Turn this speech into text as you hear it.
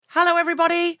Hello,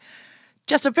 everybody.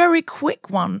 Just a very quick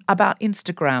one about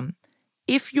Instagram.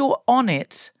 If you're on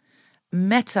it,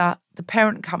 Meta, the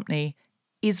parent company,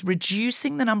 is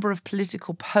reducing the number of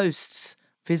political posts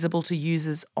visible to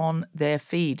users on their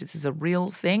feed. This is a real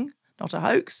thing, not a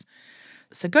hoax.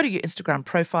 So go to your Instagram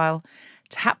profile,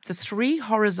 tap the 3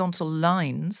 horizontal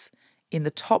lines in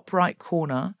the top right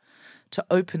corner to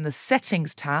open the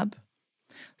Settings tab,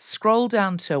 scroll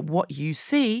down to What You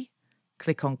See,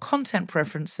 click on Content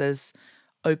Preferences,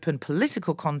 open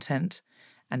Political Content,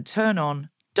 and turn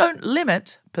on Don't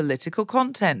Limit Political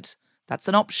Content. That's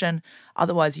an option.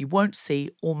 Otherwise, you won't see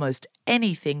almost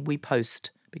anything we post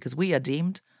because we are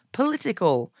deemed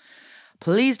political.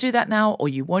 Please do that now, or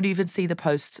you won't even see the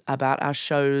posts about our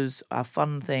shows, our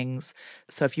fun things.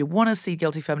 So if you want to see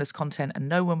Guilty Feminist content and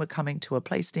know when we're coming to a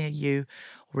place near you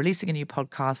or releasing a new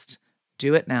podcast,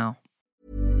 do it now.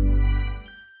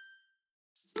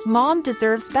 Mom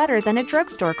deserves better than a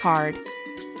drugstore card.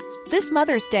 This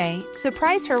Mother's Day,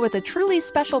 surprise her with a truly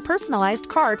special personalized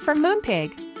card from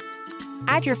Moonpig.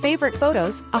 Add your favorite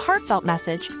photos, a heartfelt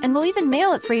message, and we'll even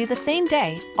mail it for you the same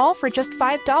day, all for just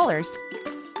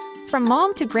 $5. From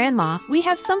mom to grandma, we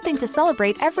have something to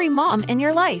celebrate every mom in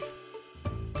your life.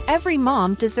 Every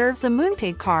mom deserves a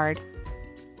Moonpig card.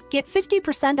 Get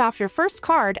 50% off your first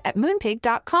card at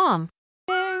moonpig.com.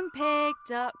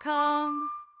 Moonpig.com.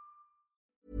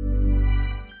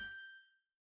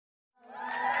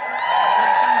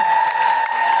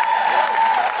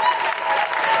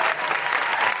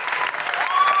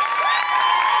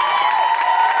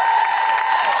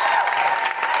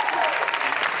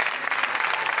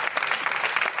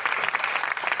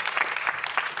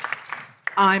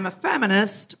 I'm a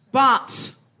feminist,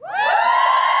 but...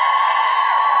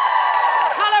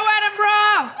 Hello,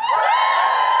 Edinburgh!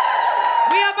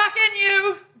 We are back in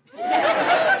you!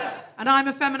 And I'm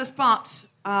a feminist, but...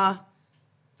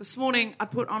 this morning I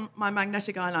put on my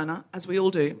magnetic eyeliner, as we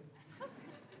all do.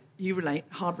 You relate,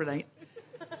 hard relate.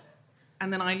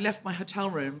 And then I left my hotel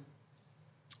room,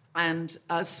 and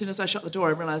as soon as I shut the door,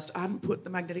 I realised I hadn't put the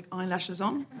magnetic eyelashes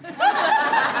on. And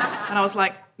I was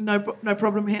like, no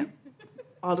problem here.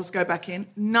 I'll just go back in.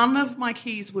 None of my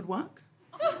keys would work.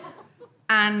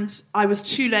 And I was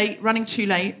running too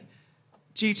late,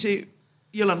 due to,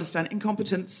 you'll understand,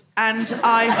 incompetence. And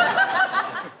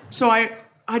I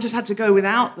just had to go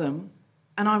without them.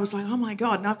 And I was like, oh my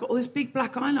God, now I've got all this big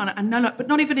black eyeliner and but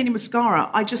not even any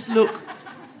mascara. I just look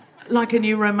like a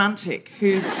new romantic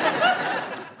who's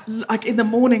like in the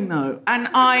morning though. And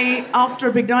after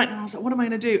a big night, and I was like, what am I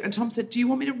going to do? And Tom said, do you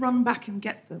want me to run back and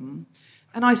get them?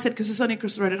 And I said, because it's only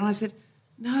across the road. And I said,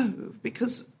 no,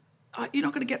 because you're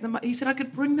not going to get them. He said, I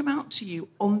could bring them out to you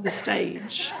on the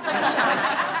stage.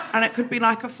 And it could be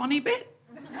like a funny bit.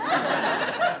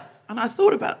 And I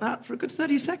thought about that for a good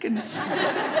 30 seconds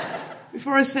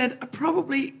before I said, I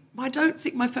don't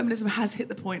think my feminism has hit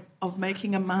the point of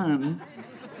making a man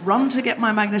run to get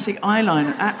my magnetic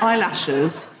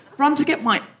eyelashes, run to get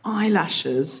my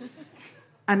eyelashes,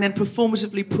 and then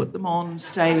performatively put them on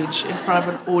stage in front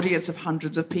of an audience of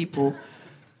hundreds of people.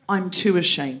 I'm too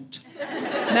ashamed.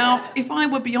 Now, if I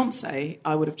were Beyonce,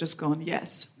 I would have just gone,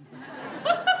 yes.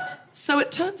 So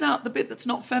it turns out the bit that's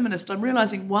not feminist, I'm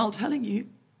realising while telling you,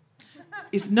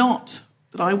 is not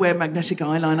that I wear magnetic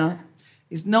eyeliner,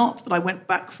 is not that I went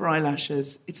back for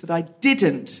eyelashes, it's that I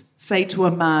didn't say to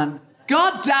a man,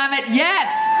 God damn it,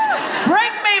 yes!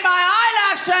 Bring me my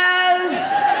eyelashes!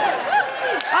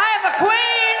 I am a queen!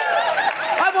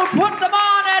 I will put them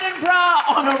on Edinburgh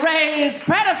on a raised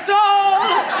pedestal!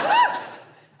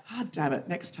 God damn it,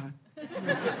 next time.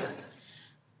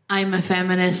 I'm a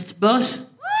feminist, but...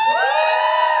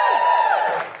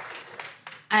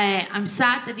 I'm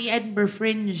sad that the Edinburgh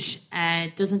Fringe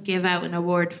doesn't give out an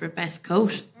award for best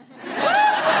coat.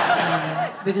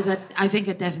 Because I think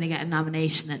I'd definitely get a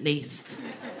nomination at least.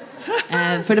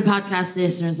 For the podcast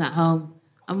listeners at home,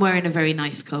 I'm wearing a very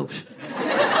nice coat.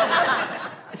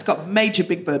 It's got major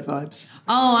Big Bird vibes.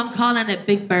 Oh, I'm calling it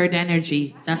Big Bird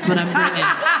energy. That's what I'm bringing.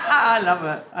 I love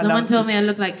it. Someone told me I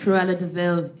look like Cruella de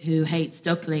Vil, who hates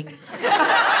ducklings.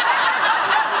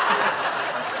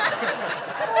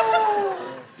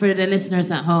 For the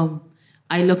listeners at home,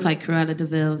 I look like Cruella de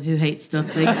Vil, who hates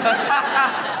ducklings.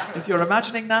 If you're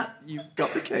imagining that, you've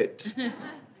got the coat.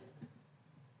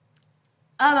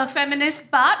 I'm a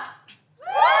feminist, but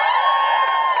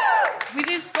with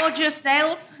these gorgeous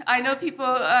nails, I know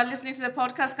people listening to the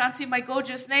podcast can't see my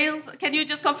gorgeous nails. Can you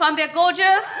just confirm they're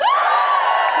gorgeous?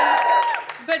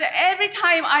 But every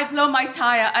time I blow my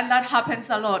tire, and that happens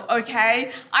a lot,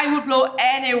 okay, I would blow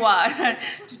anyone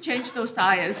to change those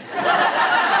tires.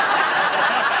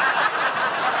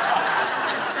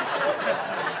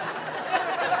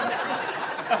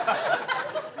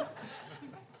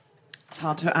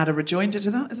 hard to add a rejoinder to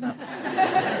that, isn't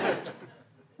it?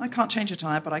 I can't change a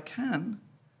tyre, but I can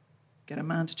get a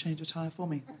man to change a tyre for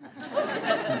me.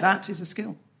 And that is a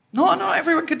skill. Not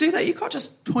everyone could do that. You can't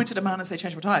just point at a man and say,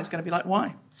 change my tyre. It's going to be like,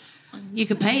 why? You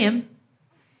could pay him.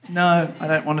 No, I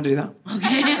don't want to do that.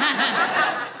 Okay.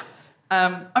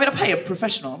 I pay a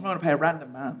professional. I'm not going to pay a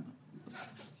random man.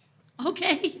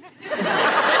 Okay.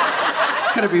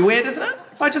 It's going to be weird, isn't it?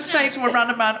 If I just say to a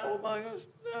random man, oh my gosh,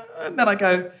 no, and then I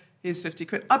go, here's 50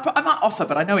 quid. I might offer,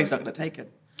 but I know he's not going to take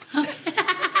it.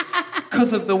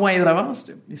 Because of the way that I've asked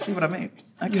him. You see what I mean?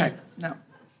 Okay, yeah. Now,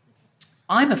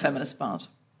 I'm a feminist bard.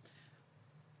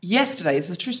 Yesterday, this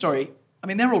is a true story. I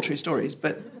mean, they're all true stories,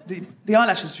 but the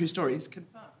eyelashes are true stories.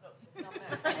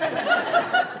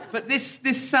 But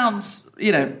this sounds,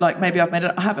 like maybe I've made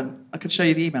it. I haven't. I could show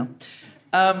you the email.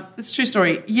 It's a true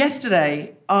story.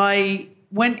 Yesterday, I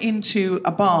went into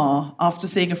a bar after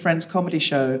seeing a friend's comedy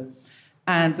show,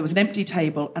 and there was an empty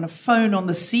table and a phone on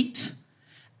the seat,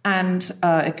 and it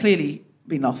had clearly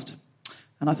been lost.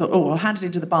 And I thought, I'll hand it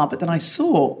into the bar. But then I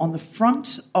saw on the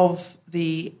front of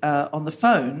on the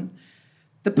phone,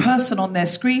 the person on their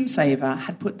screensaver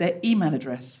had put their email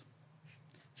address.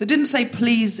 So it didn't say,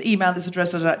 please email this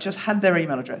address, it just had their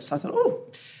email address. So I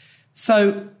thought,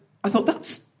 So I thought,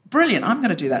 that's brilliant. I'm going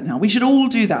to do that now. We should all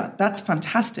do that. That's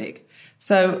fantastic.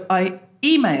 So I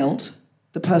emailed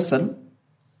the person,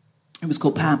 who was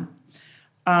called Pam,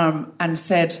 and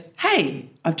said, hey,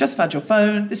 I've just found your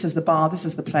phone. This is the bar. This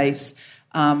is the place.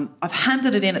 I've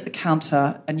handed it in at the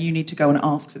counter, and you need to go and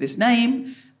ask for this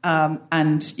name,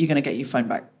 and you're going to get your phone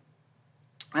back.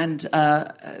 And,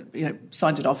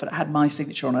 signed it off, and it had my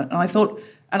signature on it. And I thought,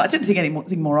 and I didn't think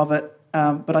anything more of it,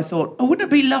 but I thought, wouldn't it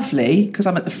be lovely, because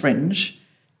I'm at the Fringe,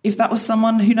 if that was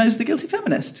someone who knows the Guilty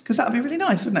Feminist? Because that would be really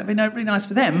nice, wouldn't it? It'd be really nice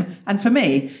for them and for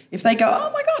me if they go,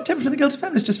 oh my God, Deborah from the Guilty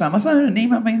Feminist just found my phone and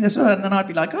emailed me this, and then I'd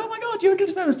be like, oh my God, you're a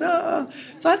Guilty Feminist. So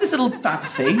I had this little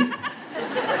fantasy. Little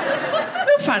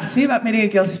fantasy about meeting a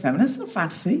Guilty Feminist. Little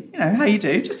fantasy, how you do.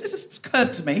 It just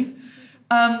occurred to me.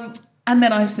 And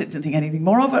then I didn't think anything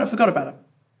more of it. I forgot about it.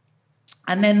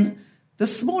 And then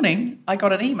this morning, I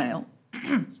got an email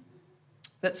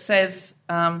that says,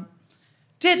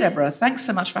 Dear Deborah, thanks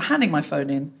so much for handing my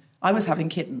phone in. I was having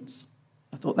kittens.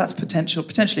 I thought that's potentially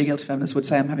a Guilty Feminist would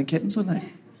say I'm having kittens, wouldn't they?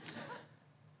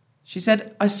 She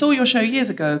said, I saw your show years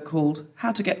ago called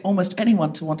How to Get Almost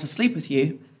Anyone to Want to Sleep With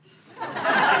You.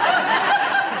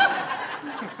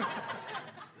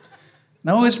 And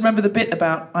I always remember the bit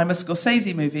about I'm a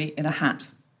Scorsese movie in a hat.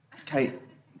 Okay,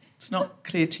 it's not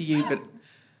clear to you, but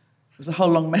it was a whole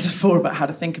long metaphor about how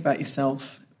to think about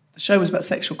yourself. The show was about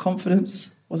sexual confidence.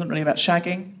 It wasn't really about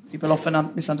shagging. People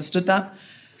often misunderstood that.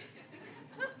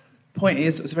 Point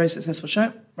is, it was a very successful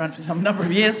show. Ran for some number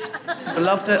of years. People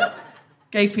loved it.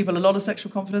 Gave people a lot of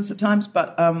sexual confidence at times,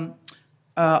 but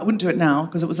I wouldn't do it now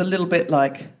because it was a little bit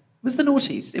like... It was the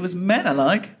noughties. It was men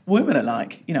alike, women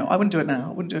alike. I wouldn't do it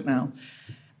now.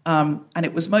 And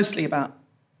it was mostly about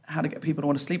how to get people to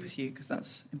want to sleep with you, because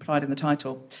that's implied in the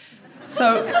title.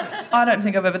 So I don't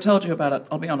think I've ever told you about it,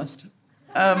 I'll be honest.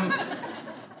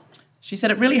 She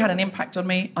said, it really had an impact on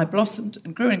me. I blossomed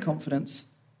and grew in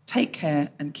confidence. Take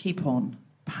care and keep on,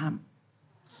 Pam.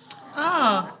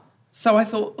 Oh. So I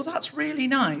thought, well, that's really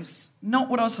nice. Not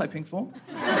what I was hoping for.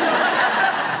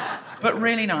 But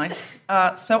really nice.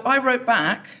 So I wrote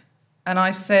back and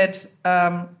I said,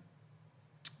 oh,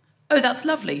 that's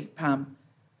lovely, Pam.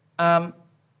 I'm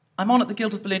on at the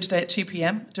Gilded Balloon today at 2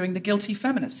 p.m. doing the Guilty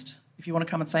Feminist. If you want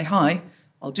to come and say hi,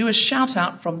 I'll do a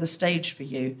shout-out from the stage for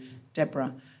you,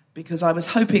 Deborah, because I was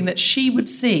hoping that she would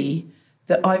see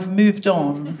that I've moved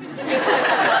on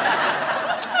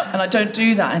and I don't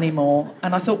do that anymore.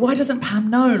 And I thought, why doesn't Pam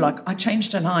know? I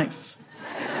changed her life.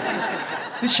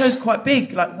 This show's quite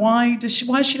big. Why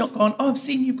has she not gone, I've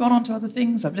seen you've gone on to other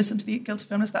things. I've listened to the Guilty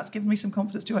Feminist. That's given me some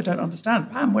confidence too. I don't understand.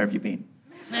 Pam, where have you been?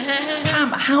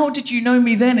 Pam, how did you know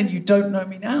me then and you don't know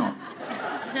me now?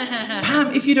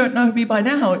 Pam, if you don't know me by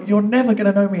now, you're never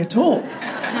going to know me at all.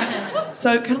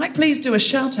 So can I please do a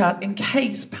shout-out in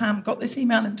case Pam got this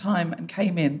email in time and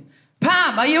came in?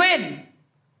 Pam, are you in?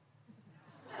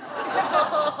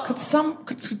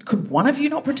 Could one of you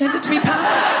not pretend it to be Pam?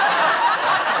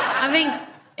 I think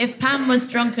if Pam was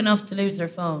drunk enough to lose her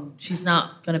phone, she's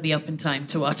not going to be up in time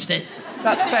to watch this.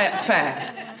 That's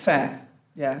fair.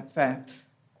 Yeah, fair.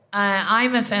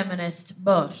 I'm a feminist,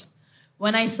 but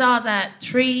when I saw that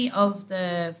 3 of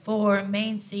the 4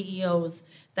 main CEOs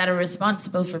that are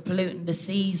responsible for polluting the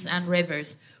seas and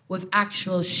rivers with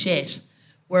actual shit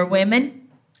were women,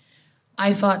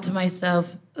 I thought to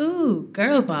myself, ooh,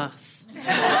 girl boss.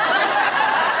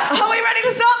 Are we ready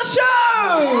to start the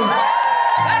show?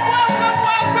 And welcome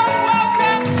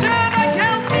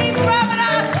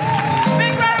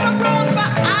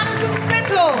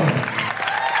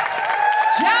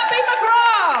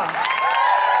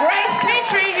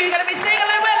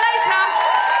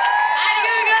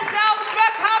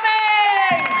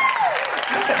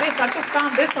just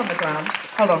found this on the ground.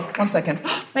 Hold on, 1 second.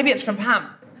 Maybe it's from Pam.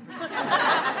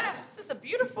 This is a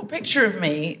beautiful picture of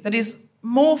me that is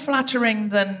more flattering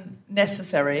than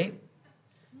necessary.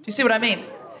 Do you see what I mean?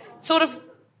 Sort of,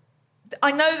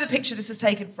 I know the picture this is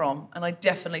taken from, and I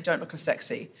definitely don't look as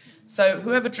sexy. So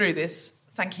whoever drew this,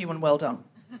 thank you and well done.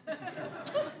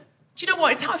 Do you know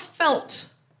what? It's how I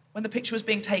felt when the picture was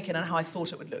being taken and how I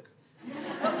thought it would look.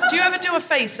 Do you ever do a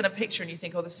face in a picture and you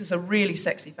think, oh, this is a really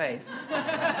sexy face?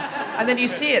 And then you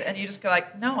see it and you just go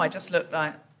like, no, I just look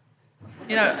like...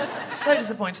 You know, so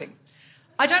disappointing.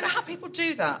 I don't know how people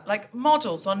do that. Like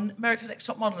models on America's Next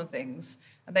Top Model and things,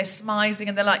 and they're smizing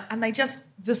and they're like... And they just...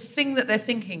 The thing that they're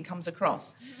thinking comes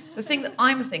across. The thing that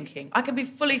I'm thinking, I can be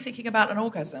fully thinking about an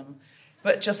orgasm,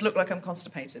 but just look like I'm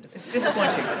constipated. It's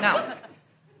disappointing. Now,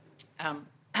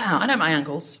 I know my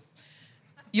angles.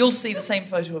 You'll see the same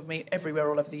photo of me everywhere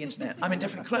all over the internet. I'm in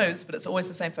different clothes, but it's always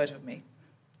the same photo of me.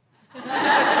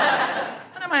 I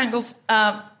know my angles.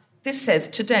 This says,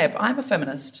 to Deb, I'm a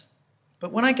feminist,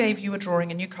 but when I gave you a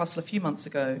drawing in Newcastle a few months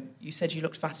ago, you said you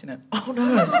looked fat in it. Oh,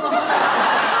 no.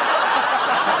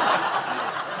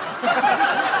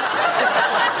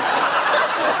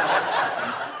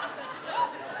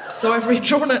 So I've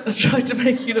redrawn it and tried to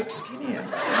make you look skinnier.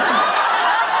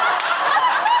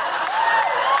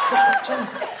 The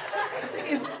thing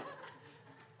is,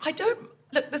 I don't...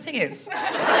 Look, the thing is,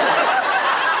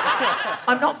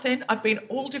 I'm not thin. I've been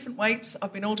all different weights.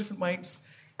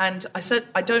 And I said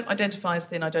I don't identify as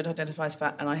thin, I don't identify as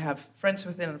fat, and I have friends who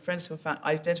are thin and friends who are fat.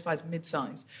 I identify as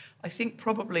mid-size. I think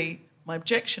probably my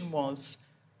objection was,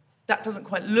 that doesn't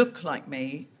quite look like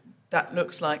me. That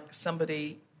looks like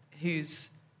somebody who's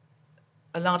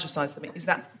a larger size than me. Is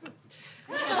that...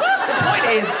 The point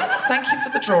is, thank you for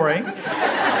the drawing,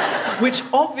 which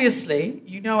obviously,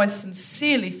 you know, I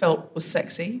sincerely felt was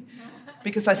sexy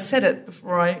because I said it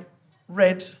before I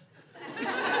read. How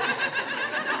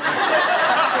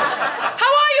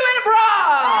are you, Edinburgh?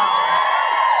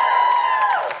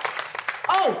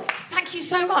 Oh, thank you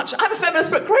so much. I'm a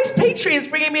feminist, but Grace Petrie is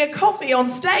bringing me a coffee on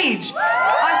stage. Thank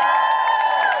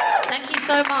you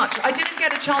so much. I didn't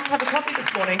get a chance to have a coffee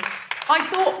this morning. I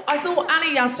thought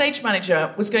Ali, our stage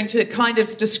manager, was going to kind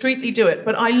of discreetly do it,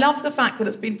 but I love the fact that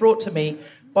it's been brought to me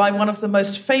by one of the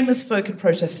most famous folk and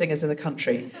protest singers in the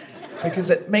country, because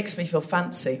it makes me feel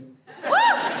fancy.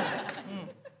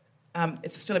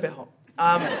 It's still a bit hot.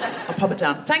 I'll pop it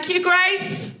down. Thank you,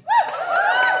 Grace.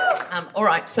 All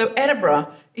right, so Edinburgh.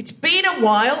 It's been a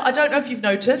while. I don't know if you've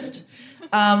noticed.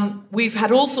 We've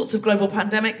had all sorts of global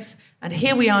pandemics, and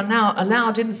here we are now,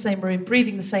 allowed in the same room,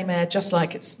 breathing the same air, just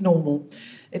like it's normal.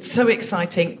 It's so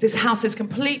exciting. This house is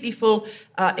completely full,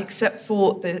 except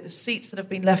for the seats that have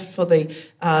been left for the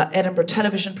Edinburgh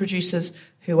television producers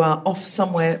who are off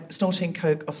somewhere snorting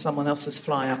coke off someone else's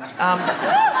flyer.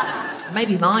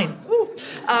 Maybe mine. We'll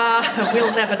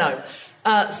never know.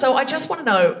 So I just want to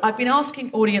know, I've been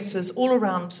asking audiences all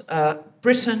around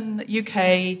Britain,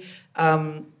 UK,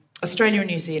 Australia and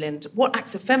New Zealand, what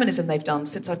acts of feminism they've done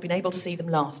since I've been able to see them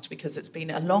last, because it's been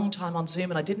a long time on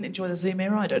Zoom and I didn't enjoy the Zoom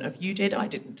era. I don't know if you did. I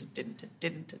didn't.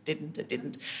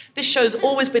 This show's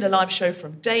always been a live show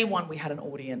from day one. We had an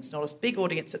audience, not a big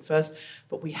audience at first,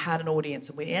 but we had an audience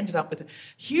and we ended up with a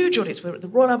huge audience. We were at the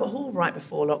Royal Albert Hall right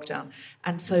before lockdown.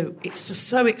 And so it's just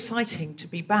so exciting to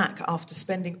be back after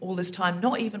spending all this time,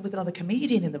 not even with another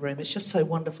comedian in the room. It's just so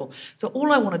wonderful. So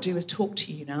all I want to do is talk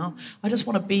to you now. I just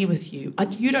want to be with you.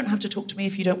 You don't have to talk to me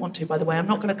if you don't want to, by the way. I'm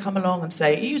not going to come along and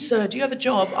say, you, sir, do you have a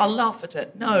job? I'll laugh at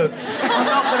it. No, I'm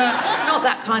not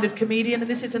that kind of comedian,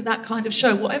 and this isn't that kind of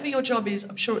show. Whatever your job is,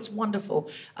 I'm sure it's wonderful.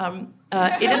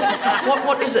 It isn't...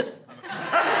 What is it?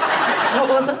 What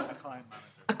was it?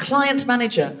 A client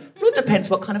manager. Well, it depends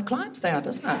what kind of clients they are,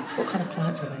 doesn't it? What kind of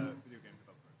clients are they?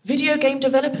 Video game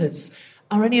developers.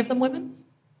 Are any of them women?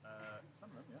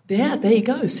 Yeah, there you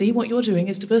go. See, what you're doing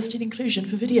is diversity and inclusion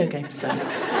for video games, sir.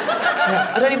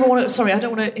 Yeah. I don't want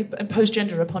to impose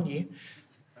gender upon you.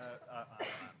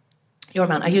 You're a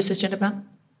man. Are you a cisgender man?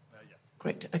 Yes.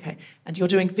 Great, okay. And you're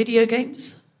doing video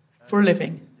games for a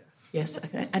living? Yes,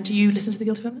 okay. And do you listen to the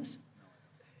Guilty Feminist?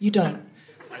 You don't?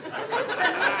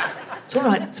 It's all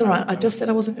right. I just said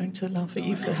I wasn't going to laugh at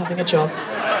you for having a job.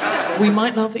 We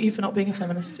might laugh at you for not being a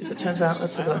feminist if it turns out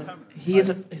that's the... He's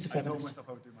a feminist. I told myself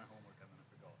I would do my homework and then I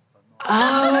forgot.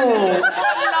 Oh,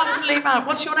 what a lovely man.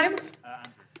 What's your name?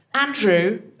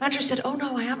 Andrew. Andrew said, oh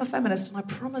no, I am a feminist, and I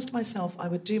promised myself I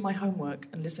would do my homework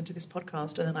and listen to this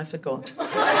podcast, and then I forgot.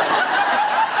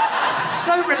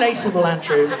 So relatable,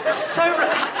 Andrew.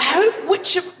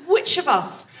 Which which of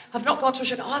us have not gone to a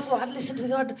show? Oh, I thought I'd listen to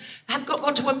this. I have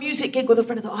gone to a music gig with a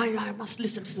friend. I thought I must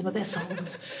listen to some of their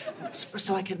songs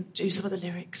so I can do some of the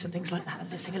lyrics and things like that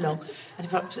and sing along. And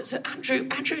so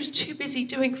Andrew's too busy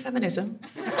doing feminism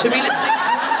to be listening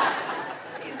to.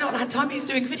 He's not had time. He's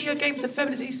doing video games and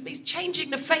feminism. He's changing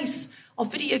the face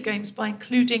of video games by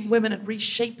including women and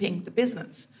reshaping the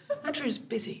business. Andrew's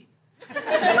busy.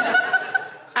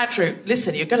 Andrew,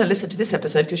 listen, you're going to listen to this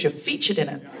episode because you're featured in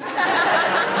it.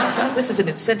 So this is an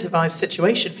incentivized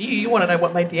situation for you. You want to know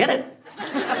what made the edit.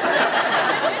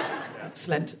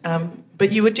 Excellent.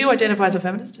 But you do identify as a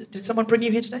feminist. Did someone bring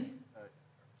you here today?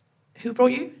 Who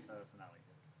brought you?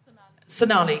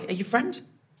 Sonali. Are you friend?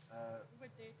 We're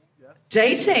dating. Yes.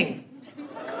 Dating?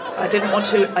 I didn't want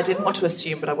to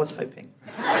assume, but I was hoping.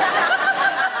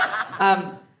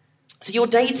 So you're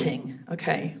dating,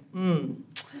 okay.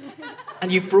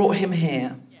 And you've brought him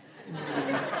here.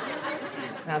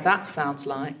 Now that sounds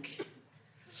like,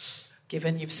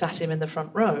 given you've sat him in the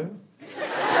front row,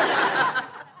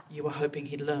 you were hoping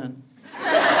he'd learn.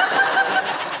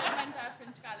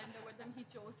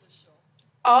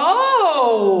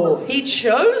 Oh, he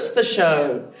chose the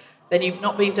show. Then you've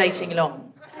not been dating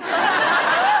long.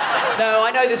 No,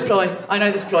 I know this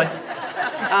ploy.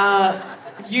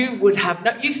 You would have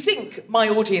no. You think my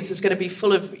audience is going to be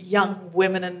full of young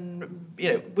women and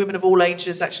women of all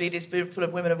ages. Actually, it is full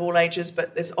of women of all ages,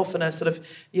 but there's often a sort of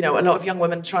a lot of young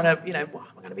women trying to well,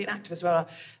 I'm going to be an activist, well,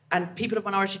 and people of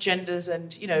minority genders,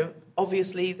 and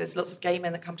obviously there's lots of gay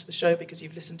men that come to the show because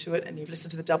you've listened to it and you've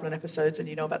listened to the Dublin episodes and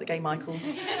you know about the gay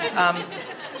Michaels.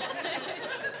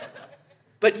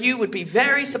 But you would be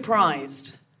very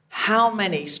surprised how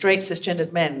many straight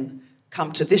cisgendered men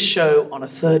come to this show on a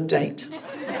third date.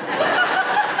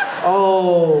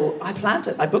 Oh, I planned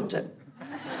it. I booked it.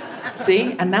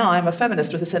 See? And now I'm a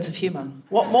feminist with a sense of humour.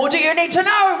 What more do you need to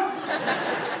know?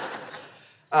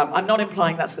 I'm not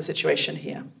implying that's the situation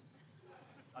here.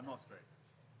 I'm not straight.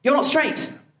 You're not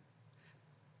straight?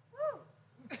 We're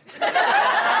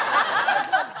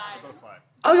both bi.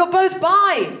 Oh, you're both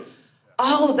bi?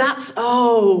 Oh, that's...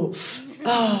 Oh.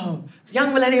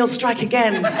 Young millennials strike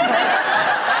again.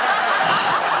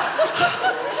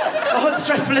 Oh, it's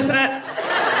stressful, isn't it?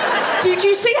 Did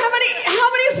you see how many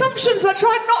assumptions I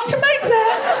tried not to make there?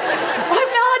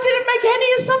 I didn't make any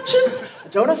assumptions. I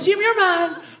don't assume you're a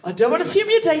man. I don't want to assume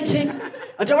you're dating.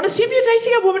 I don't want to assume you're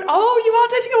dating a woman. Oh, you are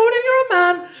dating a woman and you're a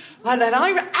man. And then I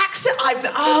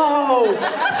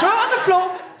throw it on the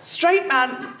floor. Straight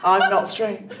man. I'm not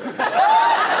straight.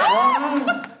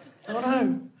 Oh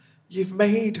no. You've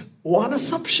made one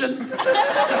assumption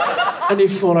and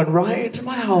you've fallen right into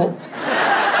my hole.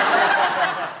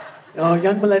 Oh,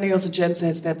 young millennials and Gen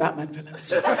Zs, they're Batman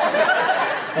villains.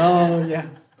 Oh, yeah.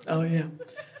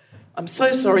 I'm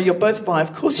so sorry, you're both bi.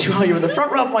 Of course you are. You're in the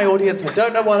front row of my audience. I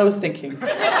don't know what I was thinking.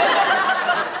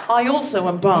 I also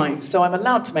am bi, so I'm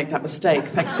allowed to make that mistake.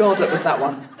 Thank God it was that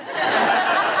one.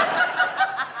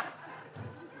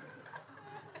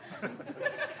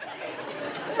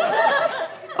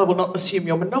 I will not assume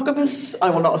you're monogamous. I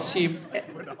will not assume...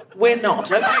 We're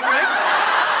not. Okay, great.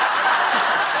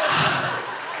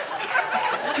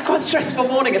 Quite a stressful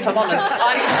morning, if I'm honest.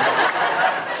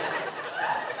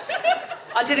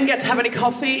 I didn't get to have any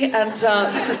coffee, and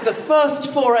this is the first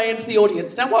foray into the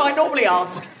audience. Now, what I normally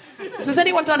ask is, has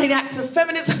anyone done any acts of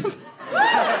feminism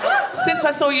since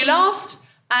I saw you last?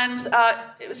 And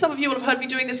some of you will have heard me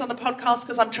doing this on the podcast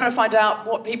because I'm trying to find out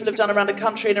what people have done around the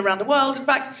country and around the world, in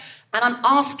fact, and I'm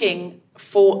asking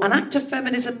for an act of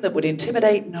feminism that would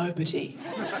intimidate nobody.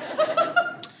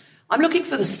 I'm looking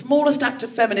for the smallest act of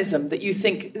feminism that you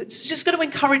think it's just going to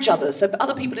encourage others, so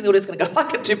other people in the audience are going to go, I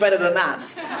could do better than that.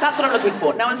 That's what I'm looking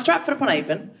for. Now, in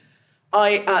Stratford-upon-Avon,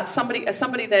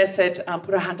 somebody there said,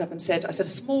 put her hand up and said, I said, a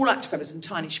small act of feminism,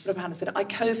 tiny. She put up her hand and said, I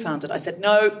co-founded. I said,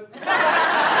 no.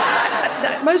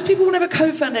 Most people will never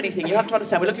co-found anything. You have to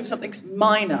understand, we're looking for something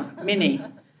minor, mini.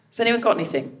 Has anyone got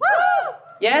anything? Woo!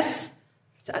 Yes?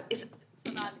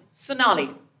 Sonali.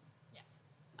 Yes.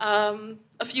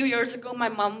 A few years ago, my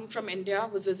mum from India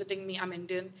was visiting me. I'm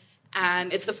Indian.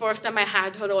 And it's the first time I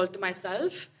had her all to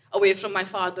myself, away from my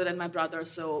father and my brother.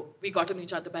 So we got to know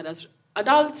each other better as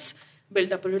adults,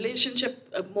 built up a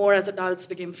relationship more as adults,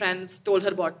 became friends, told her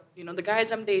about, the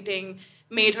guys I'm dating,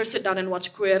 made her sit down and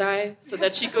watch Queer Eye so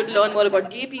that she could learn more about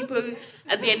gay people.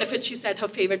 At the end of it, she said her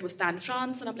favorite was Stan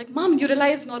France. And I'm like, Mom, you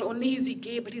realize not only is he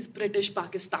gay, but he's British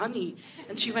Pakistani.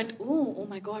 And she went, oh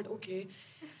my God, okay.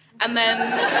 And then...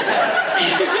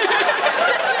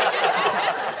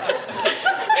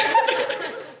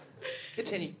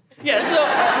 Continue. Yeah, so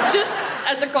just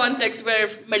as a context, we're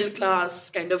middle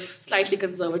class, kind of slightly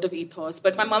conservative ethos,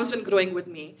 but my mom's been growing with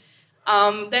me.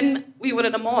 Then we were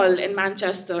in a mall in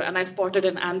Manchester, and I spotted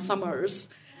an Ann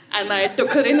Summers, and I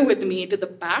took her in with me to the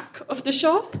back of the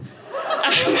shop.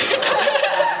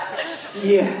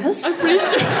 Yes. I'm pretty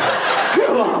sure.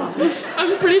 Go on.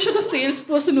 I'm pretty sure the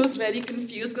salesperson was very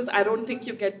confused because I don't think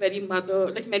you get many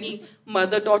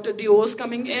mother-daughter duos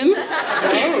coming in.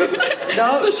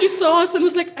 No. So she saw us and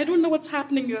was like, I don't know what's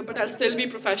happening here, but I'll still be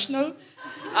professional.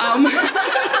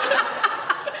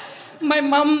 My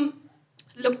mum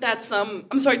looked at some,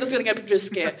 I'm sorry, this is going to get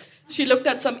risky. She looked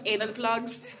at some anal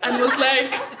plugs and was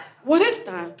like, what is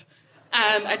that?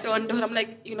 And I turned to her, I'm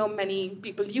like, many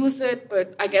people use it,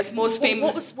 but I guess most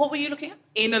famous... What were you looking at?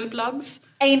 Anal plugs.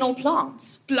 Anal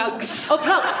plants? Plugs. Oh,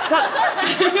 plugs. I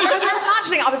was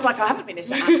imagining, I was like, I haven't been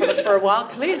into answers for a while,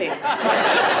 clearly.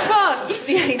 Ferns for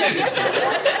the anus.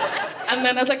 And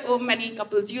then I was like, many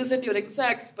couples use it during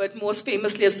sex, but most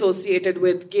famously associated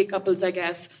with gay couples, I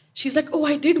guess. She's like,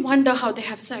 I did wonder how they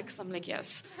have sex. I'm like,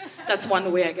 yes, that's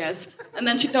one way, I guess. And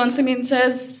then she turns to me and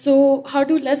says, so how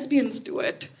do lesbians do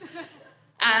it?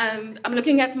 And I'm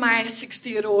looking at my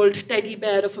 60-year-old teddy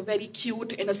bear of a very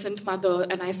cute, innocent mother,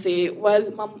 and I say,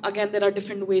 well, Mum, again, there are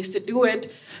different ways to do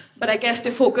it, but I guess they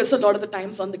focus a lot of the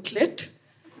times on the clit.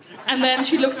 And then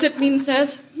she looks at me and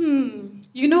says,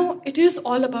 it is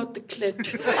all about the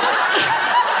clit.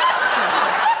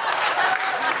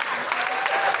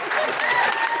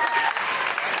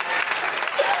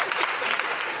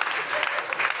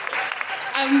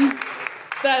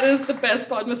 That is the best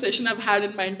conversation I've had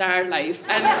in my entire life.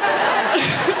 And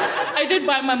I did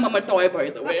buy my mum a toy,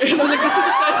 by the way. And I was like, this is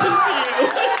a present for you.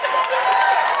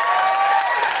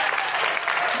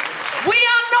 We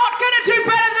are not going to do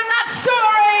better than that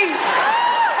story.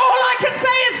 All I can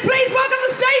say is please welcome to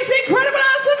the stage the incredible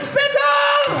Alison Spittle.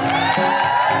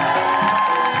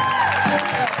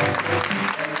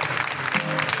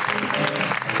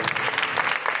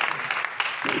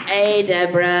 Hey,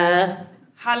 Deborah.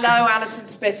 Hello, Alison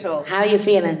Spittle. How are you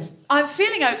feeling? I'm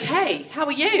feeling okay. How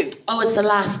are you? Oh, it's the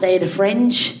last day of the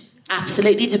Fringe.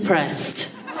 Absolutely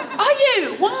depressed. Are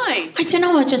you? Why? I don't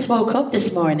know, I just woke up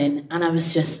this morning and I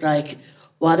was just like,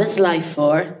 what is life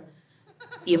for?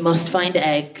 You must find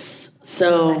eggs.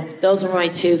 So those are my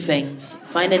two things.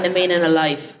 Finding the meaning of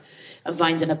life and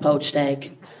finding a poached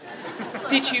egg.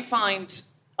 Did you find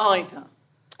either?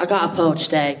 I got a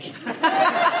poached egg.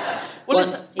 Well,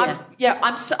 listen,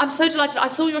 I'm so delighted. I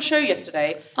saw your show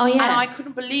yesterday. Oh, yeah. And I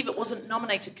couldn't believe it wasn't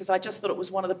nominated because I just thought it was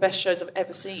one of the best shows I've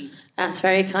ever seen. That's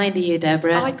very kind of you,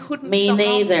 Deborah. I couldn't Me stop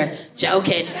neither. laughing.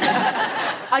 Joking.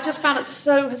 I just found it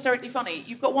so hysterically funny.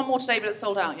 You've got one more today, but it's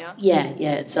sold out, yeah?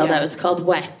 Yeah, it's sold out. It's called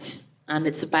Wet, and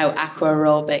it's about aqua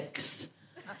aerobics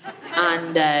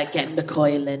and getting the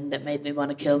coil in that made me want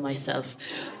to kill myself.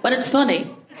 But it's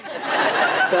funny.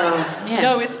 So, yeah.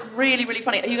 No, it's really, really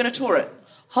funny. Are you going to tour it?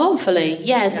 Hopefully,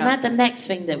 yeah. Isn't that the next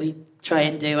thing that we try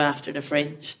and do after the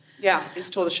Fringe? Yeah, is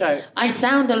tour the show. I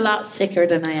sound a lot sicker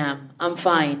than I am. I'm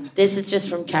fine. This is just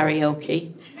from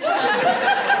karaoke.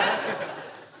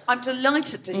 I'm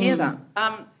delighted to hear that.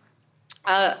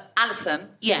 Alison.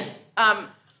 Yeah.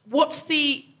 What's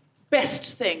the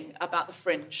best thing about the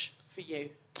Fringe for you?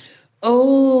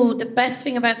 Oh, the best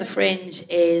thing about the Fringe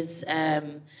is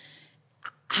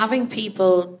having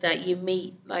people that you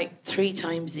meet like 3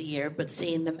 times a year, but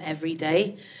seeing them every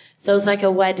day. So it's like a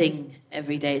wedding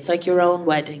every day. It's like your own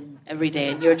wedding every day,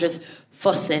 and you're just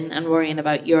fussing and worrying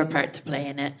about your part to play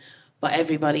in it. But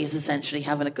everybody is essentially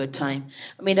having a good time.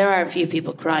 I mean, there are a few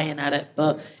people crying at it,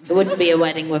 but it wouldn't be a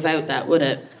wedding without that, would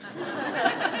it?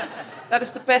 That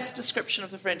is the best description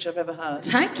of the Fringe I've ever heard.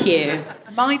 Thank you.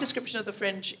 My description of the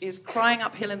Fringe is crying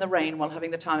uphill in the rain while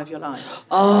having the time of your life.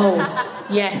 Oh,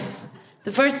 yes.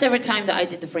 The first ever time that I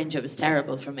did the Fringe, it was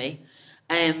terrible for me.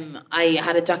 I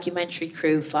had a documentary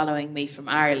crew following me from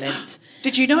Ireland.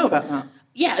 Did you know about that?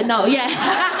 Yeah, no, yeah.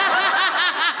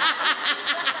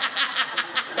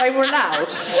 They were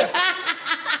allowed?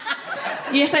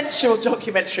 Sensual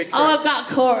documentary crew. Oh, I've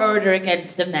got a court order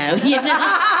against them now, you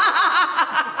know.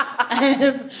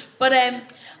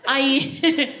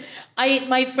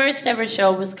 My first ever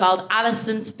show was called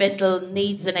Alison Spittle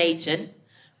Needs an Agent,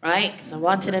 right? Because I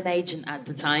wanted an agent at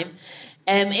the time.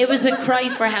 It was a cry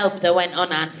for help that went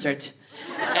unanswered.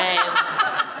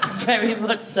 Very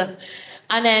much so.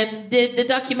 And the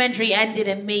documentary ended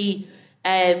in me,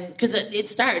 because it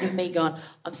started with me going,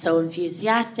 I'm so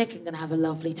enthusiastic, I'm going to have a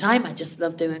lovely time, I just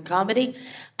love doing comedy.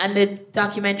 And the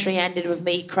documentary ended with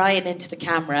me crying into the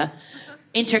camera,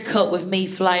 intercut with me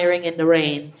flying in the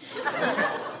rain,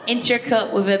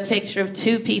 intercut with a picture of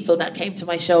 2 people that came to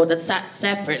my show that sat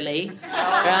separately,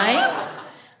 right?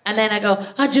 And then I go,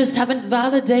 I just haven't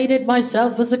validated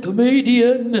myself as a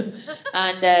comedian.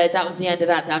 And that was the end of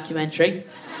that documentary.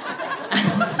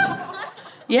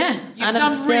 Yeah, and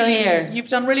I'm still here. You've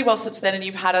done really well since then, and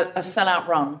you've had a sellout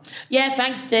run. Yeah,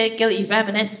 thanks to Guilty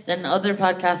Feminist and other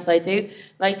podcasts I do.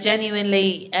 Like,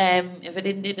 genuinely, if I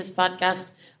didn't do this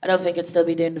podcast, I don't think I'd still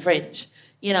be doing The Fringe.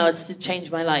 You know, it's changed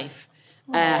my life.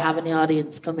 Having the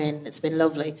audience come in, it's been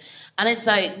lovely. And it's,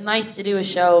 like, nice to do a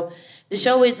show. The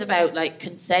show is about, like,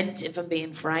 consent, if I'm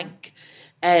being frank.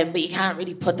 But you can't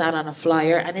really put that on a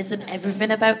flyer. And isn't everything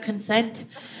about consent?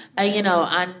 You know,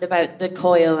 and about the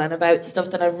coil and about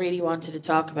stuff that I really wanted to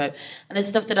talk about. And it's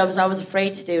stuff that I was always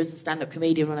afraid to do as a stand-up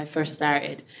comedian when I first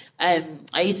started. I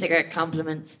used to get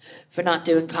compliments for not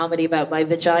doing comedy about my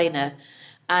vagina.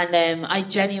 And I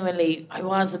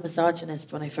was a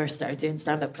misogynist when I first started doing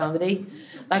stand-up comedy.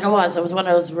 Like, I was one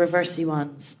of those reversey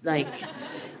ones. Like,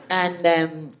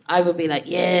 and I would be like,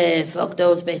 yeah, fuck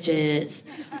those bitches.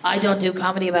 I don't do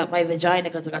comedy about my vagina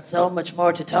because I got so much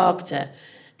more to talk to.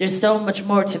 There's so much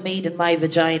more to me than my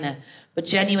vagina. But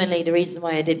genuinely, the reason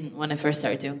why I didn't when I first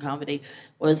started doing comedy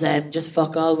was just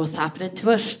fuck all what's happening to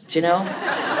it, do you know?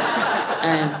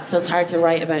 So it's hard to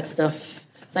write about stuff.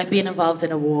 It's like being involved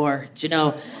in a war, do you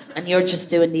know? And you're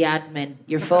just doing the admin.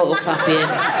 You're photocopying.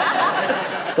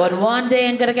 But one day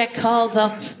I'm going to get called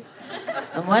up.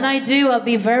 And when I do, I'll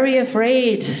be very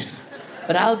afraid.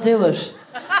 But I'll do it.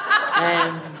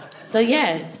 So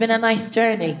yeah, it's been a nice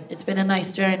journey.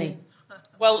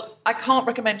 Well, I can't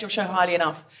recommend your show highly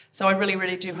enough. So I really,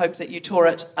 really do hope that you tour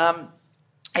it.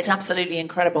 It's absolutely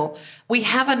incredible. We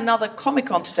have another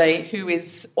comic on today who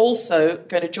is also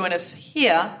going to join us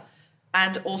here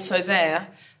and also there.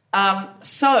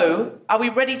 So are we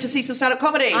ready to see some stand-up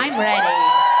comedy? I'm ready.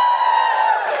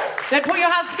 Then put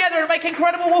your hands together and make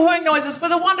incredible woohooing noises for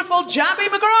the wonderful Njambi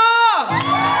McGrath.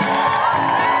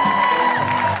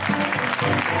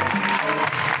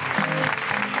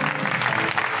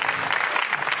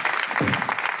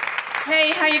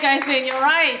 Hey, how you guys doing? You all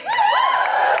right?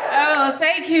 Oh,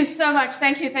 thank you so much.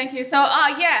 Thank you. So,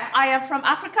 yeah, I am from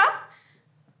Africa.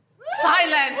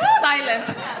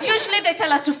 Silence. Usually they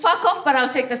tell us to fuck off, but I'll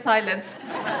take the silence.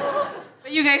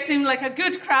 But you guys seem like a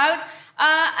good crowd.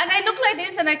 And I look like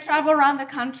this, and I travel around the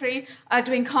country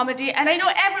doing comedy. And I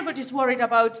know everybody's worried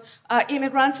about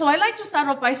immigrants, so I like to start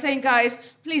off by saying, guys,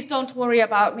 please don't worry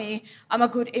about me. I'm a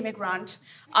good immigrant.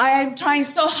 I am trying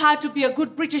so hard to be a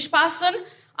good British person.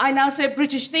 I now say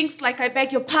British things like I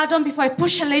beg your pardon before I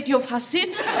push a lady off her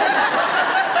seat.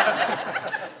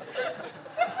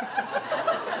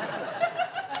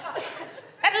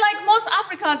 And like most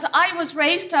Africans, I was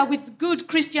raised with good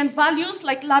Christian values,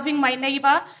 like loving my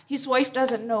neighbor. His wife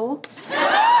doesn't know.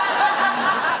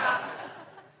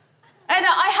 And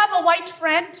I have a white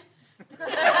friend.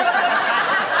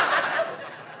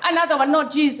 Another one,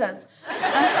 not Jesus.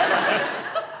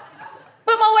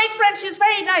 But my white friend, she's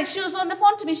very nice. She was on the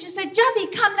phone to me. She said,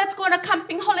 Njambi, come, let's go on a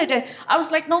camping holiday. I was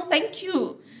like, no, thank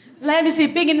you. Let me see,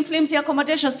 big and flimsy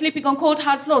accommodation, sleeping on cold,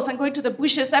 hard floors and going to the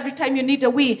bushes every time you need a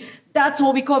wee. That's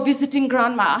what we call visiting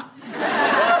grandma.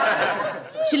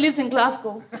 She lives in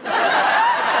Glasgow.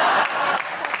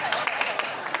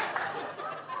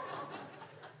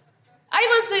 I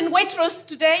was in Waitrose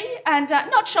today and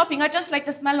not shopping, I just like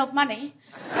the smell of money.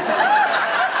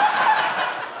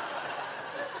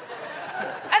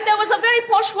 And there was a very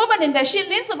posh woman in there. She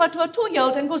leans over to a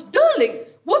 2-year-old and goes, darling,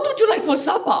 what would you like for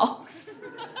supper?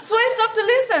 So I stopped to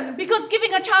listen, because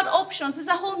giving a child options is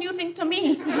a whole new thing to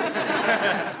me.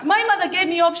 My mother gave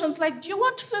me options like, do you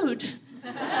want food?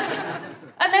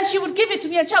 And then she would give it to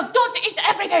me and shout, don't eat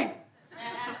everything.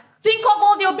 Think of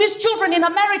all the obese children in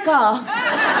America.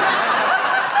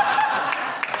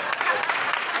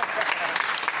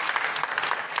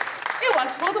 It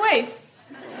works both ways.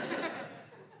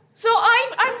 So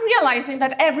I'm realizing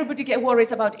that everybody gets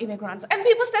worries about immigrants. And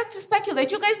people start to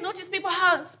speculate. You guys notice people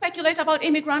speculate about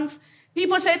immigrants?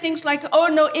 People say things like, oh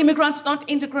no, immigrants don't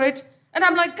integrate. And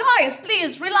I'm like, guys,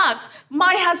 please, relax.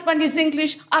 My husband is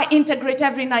English. I integrate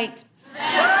every night.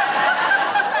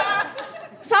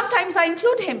 Sometimes I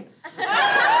include him.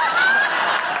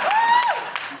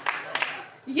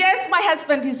 Yes, my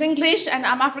husband is English and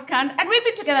I'm African, and we've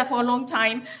been together for a long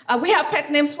time. We have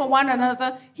pet names for one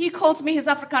another. He calls me his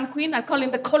African queen. I call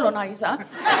him the colonizer.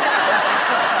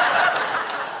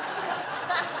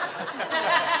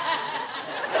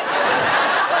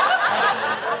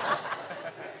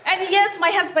 And yes,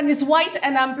 my husband is white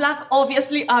and I'm black.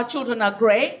 Obviously, our children are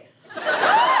grey.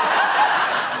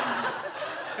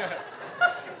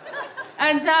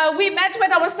 And we met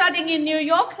when I was studying in New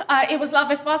York. It was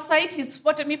love at first sight. He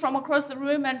spotted me from across the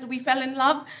room and we fell in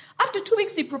love. After 2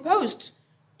 weeks, he proposed.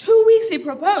 2 weeks he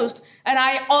proposed. And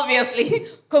I obviously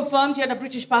confirmed he had a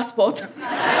British passport.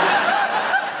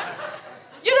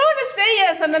 You don't want to say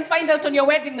yes and then find out on your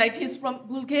wedding night he's from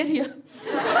Bulgaria.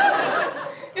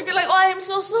 You'd be like, oh, I'm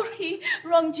so sorry.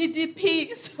 Wrong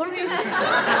GDP. Sorry.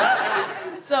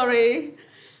 Sorry.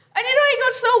 And I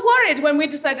got so worried when we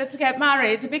decided to get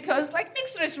married because,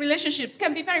 mixed race relationships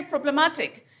can be very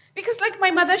problematic. Because,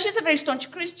 my mother, she's a very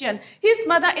staunch Christian. His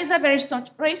mother is a very staunch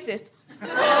racist. And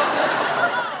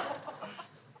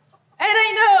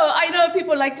I know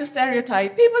people like to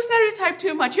stereotype. People stereotype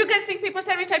too much. You guys think people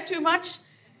stereotype too much?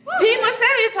 People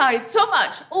stereotype so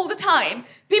much, all the time.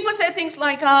 People say things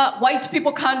like, white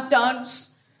people can't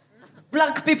dance.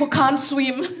 Black people can't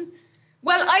swim.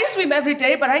 Well, I swim every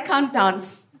day, but I can't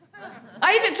dance.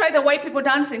 I even tried the white people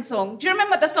dancing song. Do you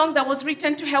remember the song that was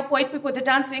written to help white people with the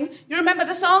dancing? You remember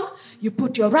the song? You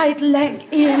put your right leg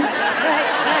in,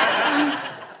 right leg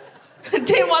in.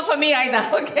 Didn't work for me either,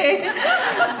 okay?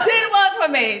 Didn't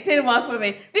work for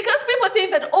me. Because people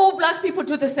think that all black people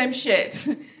do the same shit.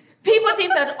 People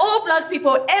think that all black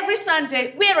people, every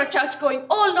Sunday, we're at church going,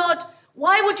 oh, Lord,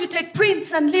 why would you take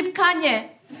Prince and leave Kanye?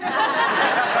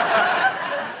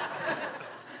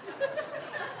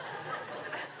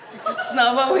 It's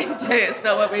not what we do.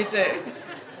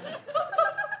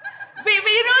 But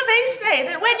they say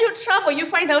that when you travel, you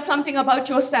find out something about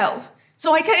yourself.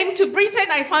 So I came to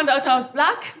Britain, I found out I was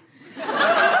black. I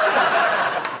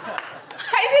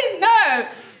didn't know,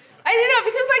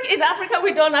 because in Africa,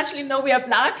 we don't actually know we are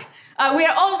black. We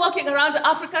are all walking around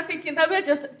Africa thinking that we're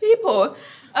just people.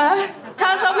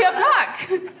 Turns out we are black.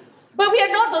 But we are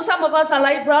not, though. Some of us are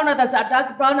light brown, others are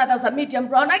dark brown, others are medium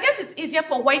brown. I guess it's easier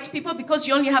for white people because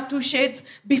you only have 2 shades,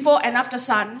 before and after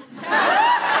sun.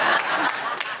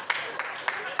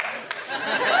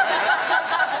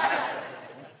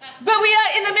 But we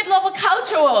are in the middle of a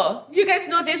culture war. You guys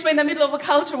know this, we're in the middle of a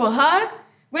culture war, huh?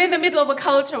 We're in the middle of a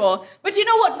culture war. But you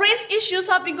know what? Race issues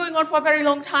have been going on for a very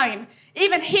long time.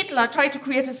 Even Hitler tried to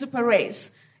create a super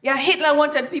race. Yeah, Hitler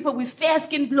wanted people with fair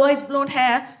skin, blue eyes, blonde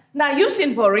hair. Now, you've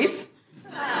seen Boris.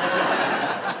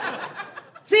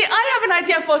 See, I have an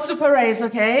idea for a super race,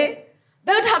 okay?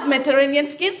 They would have Mediterranean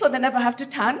skin, so they never have to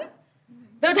tan.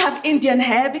 They would have Indian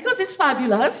hair, because it's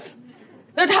fabulous.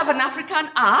 They would have an African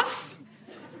ass.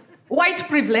 White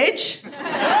privilege.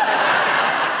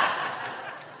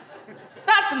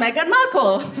 That's Meghan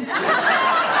Markle.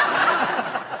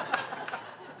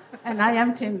 And I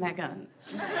am Team Meghan.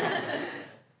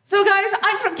 So guys,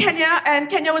 I'm from Kenya, and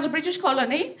Kenya was a British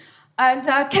colony. And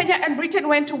Kenya and Britain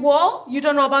went to war. You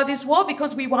don't know about this war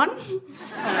because we won.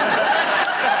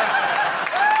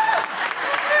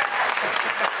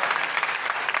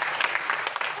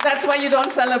 That's why you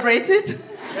don't celebrate it.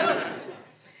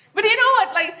 But you know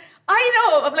what?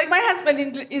 My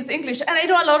husband is English, and I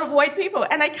know a lot of white people,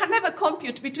 and I can never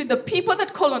compute between the people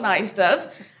that colonized us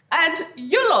and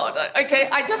you lot, okay?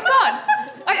 I just can't.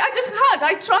 I just can't.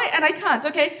 I try and I can't,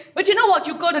 okay? But you know what?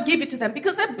 You've got to give it to them,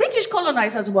 because the British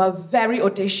colonizers were very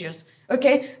audacious,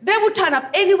 okay? They would turn up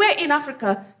anywhere in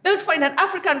Africa. They would find an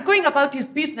African going about his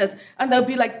business, and they'll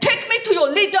be like, take me to your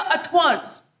leader at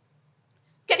once.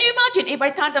 Can you imagine if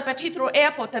I turned up at Heathrow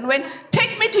Airport and went,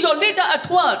 take me to your leader at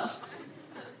once?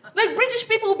 British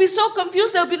people would be so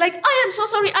confused, they'll be like, I am so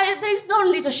sorry, there's no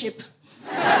leadership.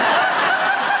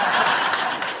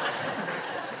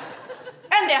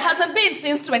 And there hasn't been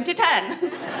since 2010.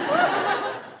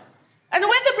 And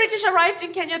when the British arrived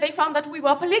in Kenya, they found that we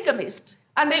were polygamists.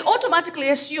 And they automatically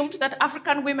assumed that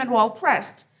African women were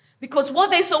oppressed, because what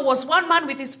they saw was one man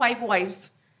with his 5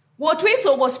 wives. What we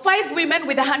saw was 5 women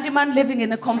with a handyman living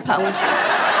in a compound.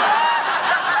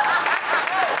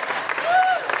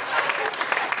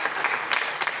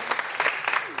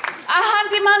 A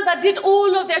handyman that did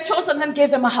all of their chores and then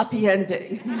gave them a happy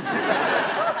ending.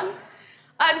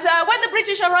 And when the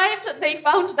British arrived, they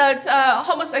found that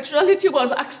homosexuality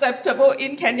was acceptable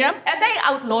in Kenya, and they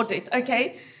outlawed it,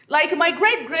 okay? My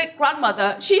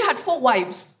great-great-grandmother, she had 4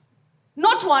 wives.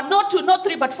 Not 1, not 2, not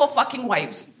 3, but 4 fucking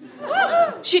wives.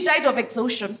 She died of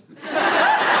exhaustion.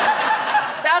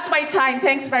 That's my time.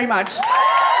 Thanks very much.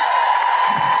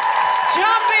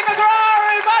 Njambi McGrath,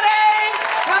 everybody!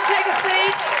 Come take a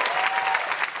seat.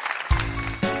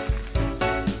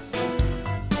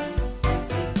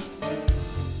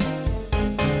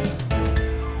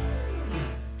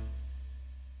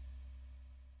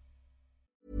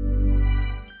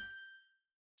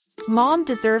 Mom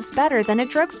deserves better than a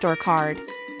drugstore card.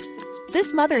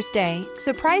 This Mother's Day,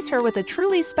 surprise her with a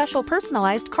truly special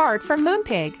personalized card from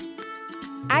Moonpig.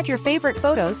 Add your favorite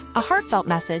photos, a heartfelt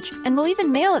message, and we'll even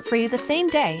mail it for you the same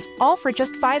day, all for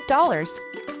just $5.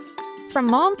 From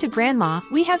mom to grandma,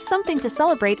 we have something to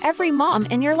celebrate every mom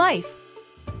in your life.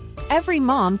 Every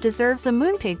mom deserves a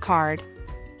Moonpig card.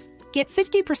 Get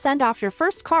 50% off your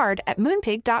first card at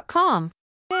moonpig.com.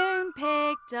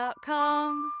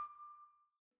 Moonpig.com.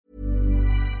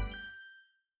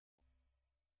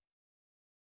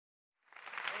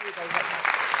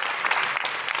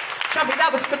 Njambi,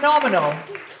 that was phenomenal.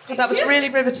 God, that was really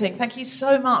riveting. Thank you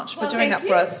so much for doing that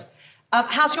for us.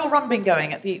 How's your run been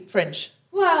going at the Fringe?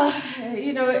 Well,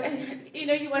 you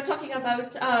were talking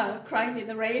about crying in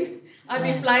the rain. I've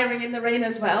been flying in the rain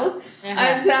as well,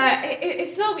 and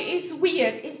it's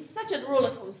weird. It's such a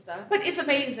roller coaster, but it's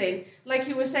amazing. Like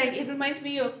you were saying, it reminds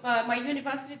me of my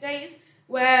university days,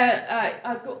 where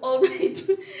I go all night.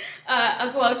 I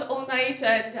go out all night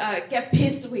and get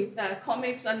pissed with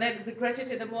comics, and then regret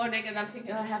it in the morning. And I'm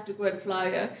thinking, I have to go and fly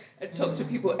and talk to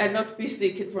people and not be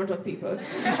sick in front of people.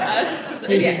 So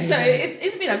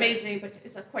it's been amazing, but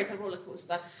it's quite a roller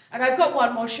coaster. And I've got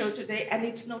one more show today, and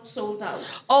it's not sold out.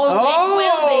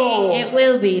 It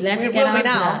will be. Let's get on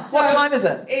now. that. What time is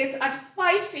it? It's at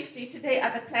 5:50 today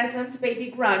at the Pleasance Baby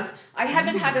Grand. I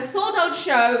haven't had a sold out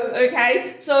show,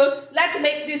 okay? So let's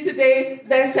make this today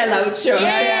their sellout show.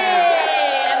 Yay!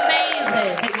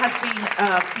 Amazing. It has been,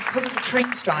 because of the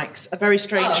train strikes, a very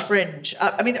strange Fringe.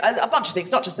 I mean, a bunch of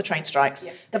things, not just the train strikes.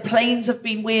 Yeah. The planes have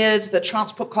been weird, the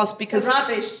transport costs, because...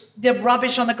 The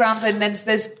rubbish on the ground, and then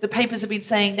the papers have been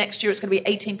saying next year it's going to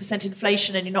be 18%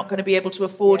 inflation and you're not going to be able to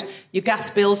afford your gas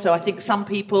bill. So I think some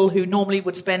people who normally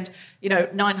would spend,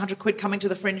 900 quid coming to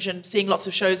the Fringe and seeing lots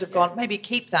of shows have gone, maybe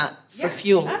keep that for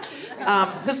fuel.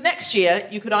 Because next year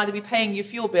you could either be paying your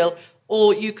fuel bill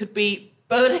or you could be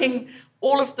burning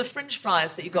all of the Fringe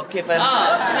flyers that you got given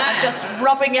and just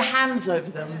rubbing your hands over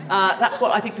them. That's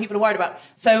what I think people are worried about.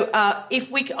 So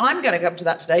I'm going to come to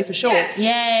that today for sure. Yes.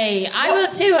 Yay. I will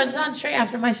too. And on straight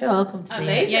after my show, I'll come to see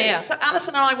you. Yeah. So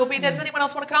Alison and I will be there. Does anyone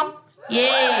else want to come?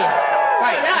 Yeah.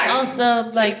 Right.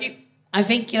 Also, I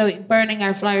think, burning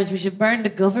our flyers, we should burn the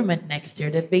government next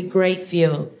year. That'd be great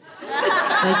fuel.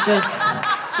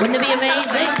 Wouldn't it be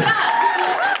amazing?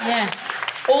 Yeah.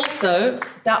 Also,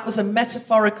 that was a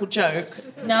metaphorical joke.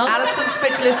 No. Alison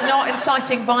Spittle is not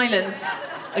inciting violence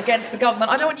against the government.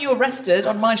 I don't want you arrested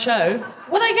on my show.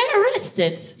 Would I get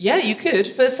arrested? Yeah, you could.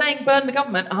 For saying burn the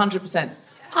government, 100%.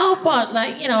 Oh, but,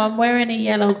 I'm wearing a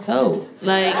yellow coat.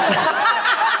 No,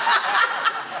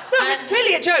 it's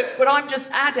clearly a joke, but I'm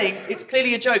just adding it's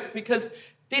clearly a joke because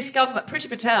this government, Priti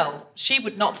Patel, she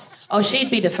would not... Oh, she'd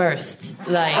be the first.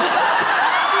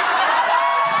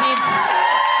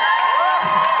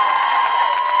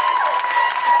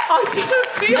 I don't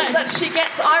feel that she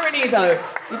gets irony, though.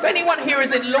 If anyone here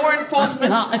is in law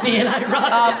enforcement...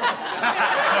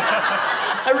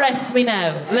 Arrest me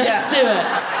now. Let's do it.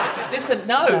 Listen,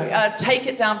 no. Take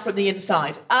it down from the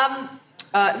inside.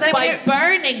 By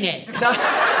burning it. No.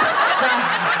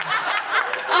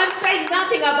 I'm saying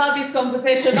nothing about this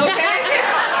conversation, okay?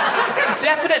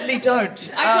 Definitely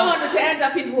don't. I don't want to end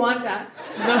up in Rwanda.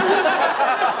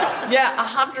 Yeah,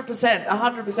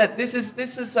 100%. This is.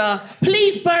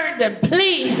 Please burn them,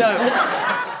 please. No,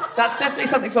 that's definitely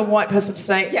something for a white person to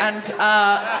say. Yeah. And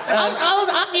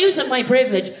I'm using my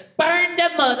privilege. Burn the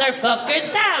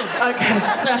motherfuckers down. Okay.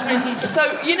 Sorry. So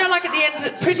at the end,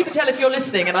 Priti Patel, if you're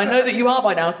listening, and I know that you are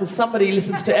by now because somebody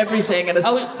listens to everything and has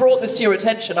brought this to your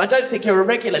attention. I don't think you're a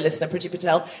regular listener, Priti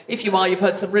Patel. If you are, you've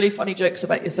heard some really funny jokes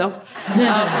about yourself.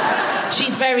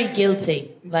 She's very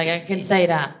guilty. I can say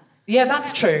that. Yeah,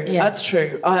 that's true. Yeah. That's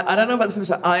true. I don't know about the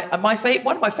feminist.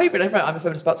 One of my favourite I'm a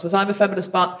feminist butts was I'm a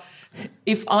feminist butt.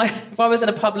 If I was in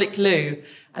a public loo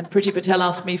and Priti Patel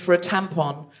asked me for a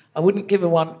tampon, I wouldn't give her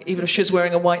one, even if she was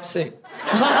wearing a white suit.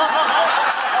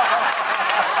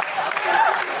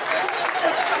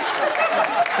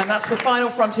 And that's the final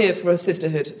frontier for a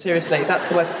sisterhood. Seriously, that's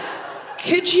the worst.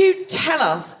 Could you tell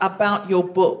us about your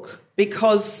book?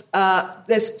 Because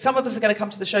there's some of us are going to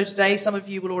come to the show today. Some of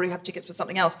you will already have tickets for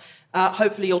something else.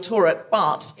 Hopefully you'll tour it.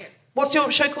 But what's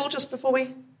your show called, just before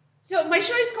we... So my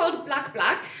show is called Black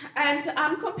Black, and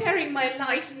I'm comparing my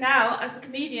life now as a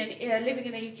comedian living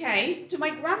in the UK to my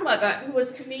grandmother, who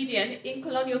was a comedian in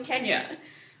colonial Kenya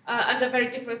under very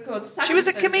difficult circumstances. She was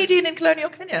a comedian in colonial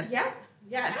Kenya? Yeah.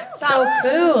 That's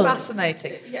cool.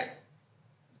 Fascinating. Yeah.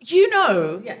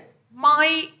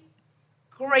 My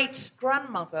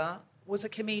great-grandmother was a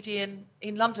comedian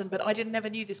in London, but I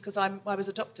never knew this because I was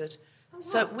adopted. Oh, wow.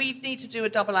 So we need to do a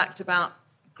double act about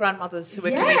grandmothers who are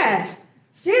comedians.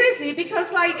 Seriously, because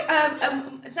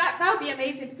that would be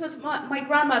amazing. Because my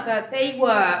grandmother, they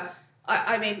were.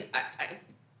 I'm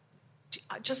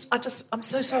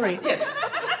so sorry. Yes.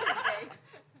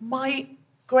 My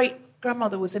great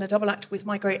grandmother was in a double act with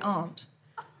my great aunt.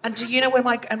 And do you know when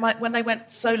they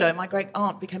went solo, my great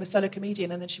aunt became a solo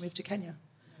comedian and then she moved to Kenya.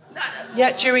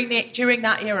 Yeah, during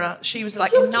that era, she was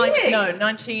like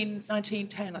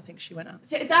 1910, I think she went out.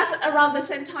 So that's around the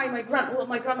same time my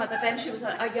grandmother, then she was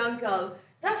a young girl.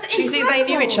 That's incredible. Do you think they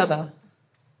knew each other?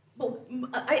 Well,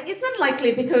 it's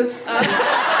unlikely because...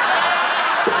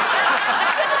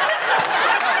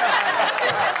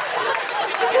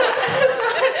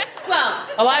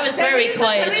 I was very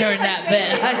quiet during that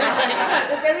bit.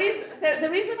 The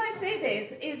reason I say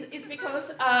this is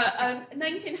because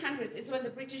 1900s is when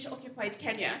the British occupied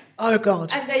Kenya. Oh,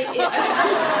 God. And they...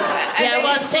 I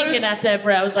was thinking that,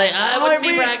 Deborah. I was like, I wouldn't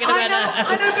be bragging about that.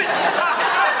 I know, but...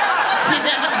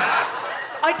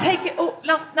 I take it... Oh,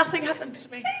 nothing happened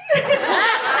to me.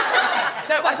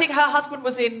 No, I think her husband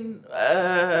was in...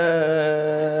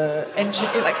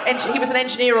 he was an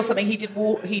engineer or something. He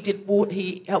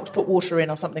helped put water in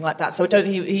or something like that. So I don't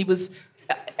think he was...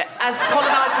 as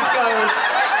colonisers go,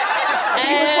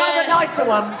 he was one of the nicer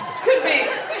ones. Could be.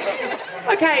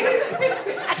 Okay.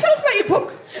 Tell us about your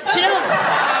book. Do you know...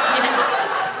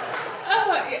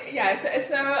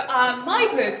 My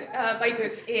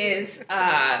book is...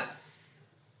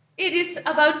 it is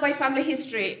about my family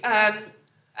history.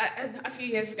 A few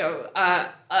years ago, I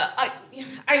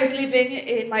was living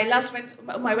in my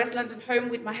West London home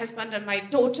with my husband and my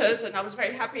daughters, and I was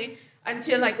very happy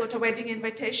until I got a wedding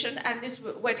invitation, and this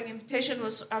wedding invitation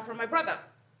was from my brother.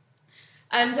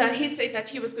 And he said that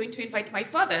he was going to invite my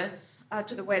father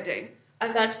to the wedding,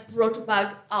 and that brought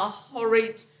back a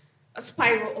horrid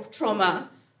spiral of trauma,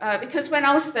 because when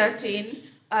I was 13,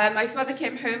 my father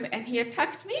came home and he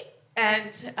attacked me,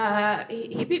 and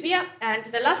he beat me up, and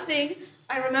the last thing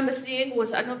I remember seeing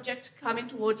was an object coming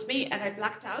towards me, and I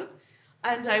blacked out.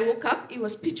 And I woke up, it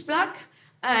was pitch black,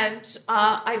 and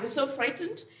I was so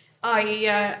frightened.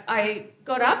 I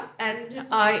got up and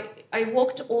I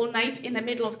walked all night in the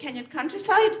middle of Kenyan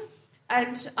countryside,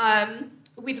 and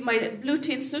with my blue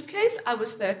tin suitcase. I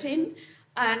was 13,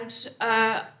 and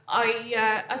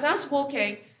as I was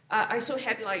walking, I saw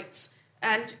headlights.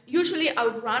 And usually I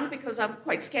would run because I'm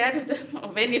quite scared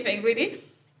of anything, really.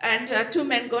 And two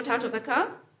men got out of the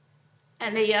car,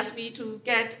 and they asked me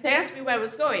where I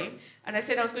was going, and I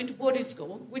said I was going to boarding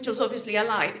school, which was obviously a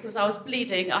lie because I was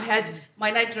bleeding. My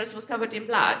night dress was covered in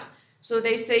blood. So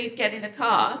they said, get in the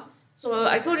car. So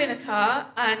I got in the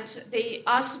car, and they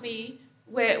asked me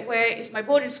where is my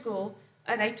boarding school,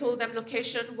 and I told them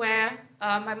location where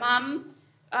my mum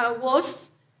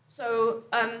was. So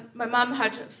my mum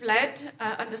had fled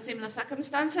under similar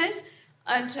circumstances.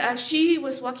 And she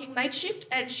was working night shift,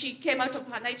 and she came out of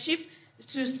her night shift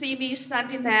to see me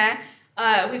standing there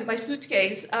with my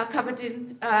suitcase covered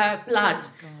in blood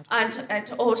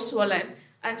and all swollen.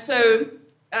 And so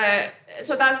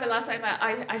that's the last time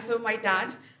I saw my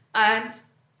dad. And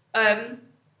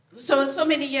so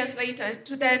many years later,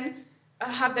 to then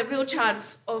have the real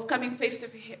chance of coming face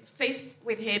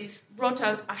with him brought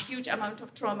out a huge amount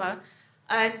of trauma.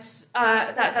 And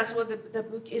that's what the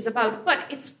book is about. But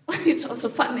it's also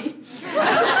funny.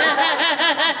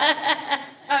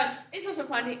 It's also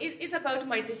funny. It's about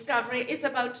my discovery. It's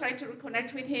about trying to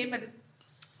reconnect with him and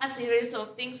a series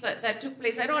of things that took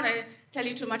place. I don't want to tell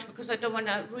you too much because I don't want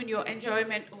to ruin your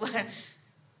enjoyment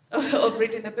of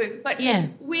reading the book. But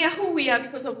we are who we are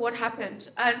because of what happened.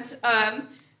 And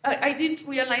I didn't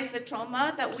realize the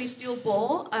trauma that we still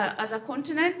bore as a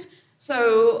continent.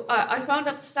 So I found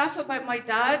out stuff about my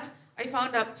dad. I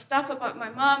found out stuff about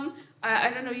my mom. I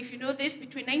don't know if you know this.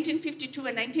 Between 1952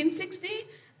 and 1960,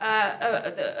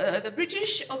 the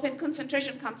British opened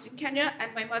concentration camps in Kenya,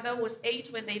 and my mother was 8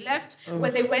 when they left. Oh.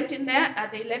 When they went in there,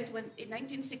 they left in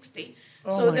 1960.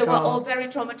 So they were all very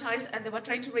traumatized, and they were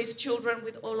trying to raise children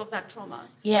with all of that trauma.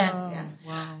 Yeah.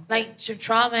 Wow. Like,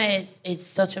 trauma is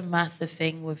such a massive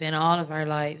thing within all of our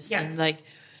lives. Yeah.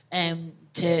 And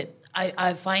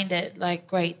I find it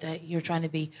great that you're trying to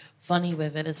be funny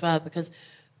with it as well, because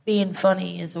being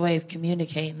funny is a way of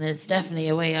communicating, and it's definitely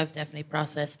a way I've definitely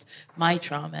processed my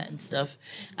trauma and stuff.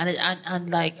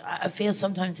 And I feel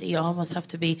sometimes that you almost have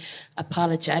to be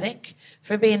apologetic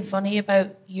for being funny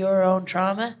about your own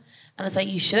trauma, and it's like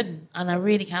you shouldn't. And I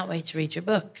really can't wait to read your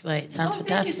book. It sounds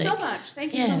fantastic. Thank you so much.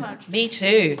 Thank you so much. Me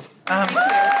too. Thank you.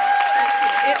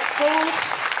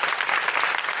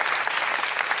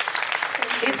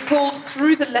 It's called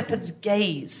Through the Leopard's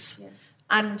Gaze. Yes.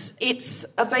 And it's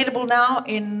available now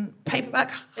in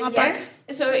paperback, hardback? Yes.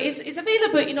 So it's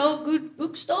available in all good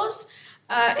bookstores.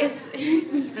 Do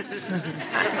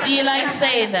you like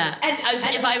saying that?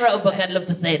 If I wrote a book, I'd love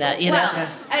to say that, you know?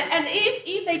 And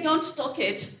if they don't stock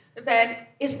it, then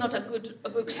it's not a good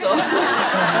bookstore.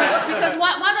 Because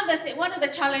one of the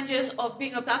challenges of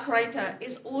being a black writer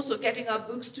is also getting our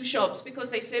books to shops,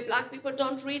 because they say black people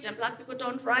don't read and black people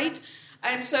don't write.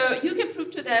 And so you can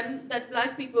prove to them that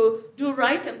black people do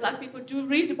write and black people do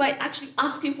read by actually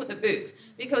asking for the book,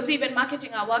 because even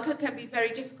marketing our work can be very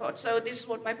difficult. So this is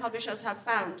what my publishers have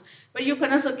found. But you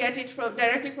can also get it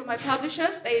directly from my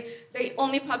publishers. They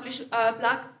only publish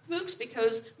black books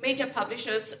because major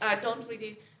publishers don't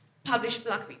really publish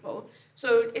black people.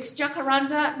 So it's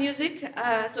Jacaranda Music,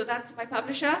 so that's my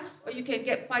publisher, or you can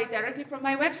buy directly from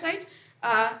my website.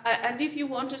 And if you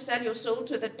want to sell your soul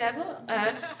to the devil,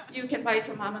 you can buy it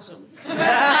from Amazon.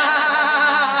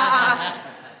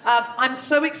 I'm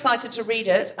so excited to read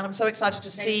it, and I'm so excited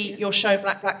to see your show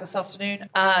Black Black this afternoon.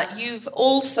 You've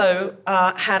also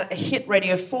had a hit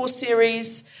Radio 4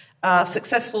 series,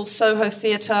 successful Soho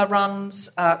Theatre runs,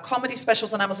 comedy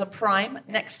specials on Amazon Prime,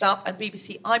 Next Up, and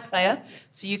BBC iPlayer.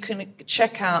 So you can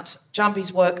check out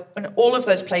Njambi's work in all of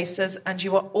those places, and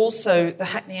you are also the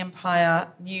Hackney Empire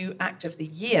New Act of the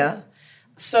Year.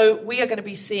 So we are going to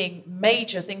be seeing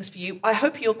major things for you. I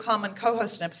hope you'll come and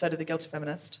co-host an episode of The Guilty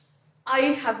Feminist. I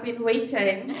have been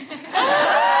waiting for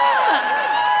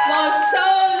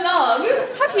so long.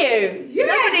 Have you? Yeah.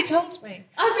 Nobody told me.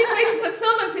 I've been waiting for so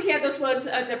long to hear those words,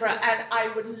 Deborah, and I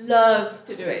would love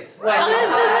to do it. Well,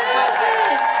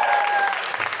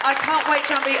 I can't wait,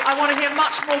 Njambi. I want to hear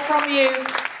much more from you.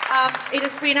 It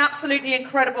has been absolutely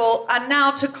incredible. And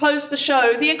now to close the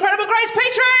show, the incredible Grace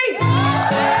Petrie!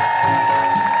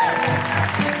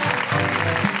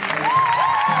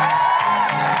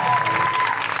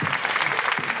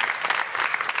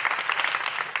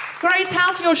 Grace,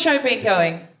 how's your show been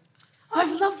going?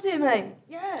 I've loved it, mate.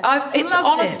 Yeah. It's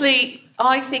honestly,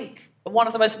 I think, one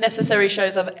of the most necessary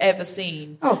shows I've ever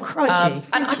seen. Oh, crikey.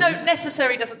 And I don't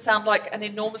necessary doesn't sound like an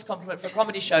enormous compliment for a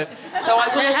comedy show. So I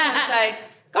will also say,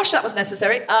 gosh, that was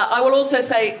necessary. I will also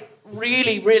say,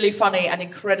 really, really funny and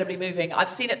incredibly moving.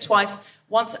 I've seen it twice.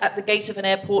 Once at the gate of an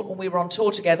airport when we were on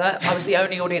tour together. I was the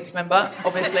only audience member,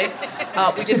 obviously.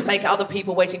 We didn't make other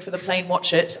people waiting for the plane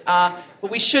watch it. But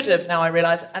we should have, now I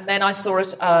realise. And then I saw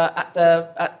it at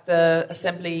the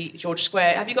Assembly, George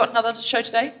Square. Have you got another show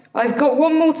today? I've got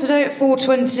one more today at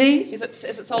 4:20. Is it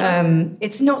sold out?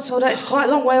 It's not sold out. It's quite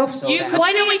a long way off sold out.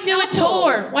 Why don't we do a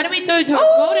tour? Go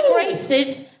to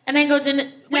Grace's and then go to...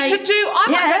 I might go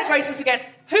to Grace's again.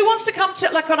 Who wants to come to,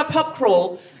 like, on a pub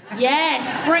crawl?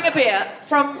 Yes. Bring a beer.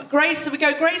 From Grace, so we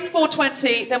go Grace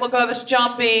 4:20, then we'll go over to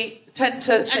Njambi 10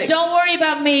 to 6. And don't worry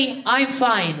about me, I'm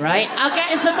fine, right? I'll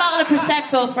get us a bottle of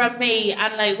Prosecco from me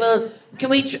and can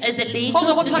we, is it legal?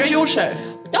 Hold on, what time's your show?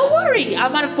 Don't worry,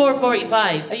 I'm at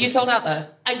 4:45. Are you sold out there?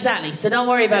 Exactly, so don't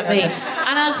worry about me. And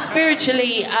I'll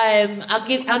spiritually, I'll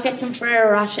get some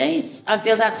Ferrero Rochers. I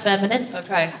feel that's feminist.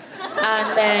 Okay.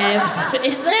 And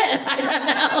is it? I don't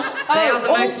know. They are the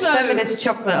most feminist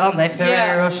chocolate, aren't they?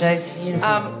 Ferrero Rochers.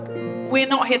 We're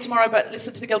not here tomorrow, but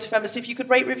listen to The Guilty Feminist. If you could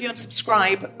rate, review, and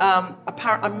subscribe. I'm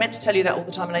meant to tell you that all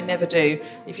the time, and I never do.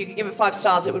 If you could give it 5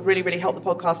 stars, it would really, really help the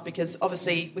podcast, because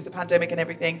obviously with the pandemic and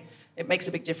everything, it makes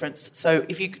a big difference. So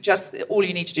if you could all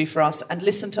you need to do for us, and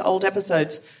listen to old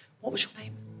episodes. What was your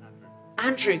name?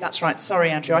 Andrew, that's right. Sorry,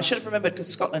 Andrew. I should have remembered because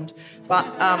Scotland. But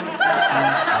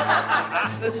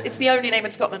it's the only name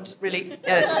in Scotland, really.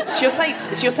 It's your saint.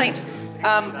 It's your saint.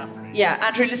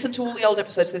 Andrew, listen to all the old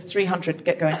episodes. There's 300.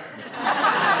 Get going.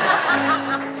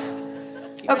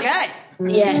 Okay.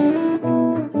 Yes.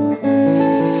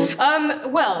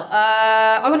 I'm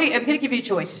going to give you a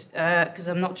choice because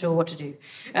I'm not sure what to do.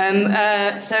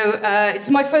 It's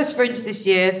my first Fringe this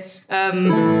year,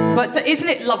 but isn't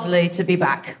it lovely to be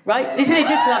back? Right? Isn't it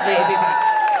just lovely to be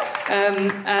back?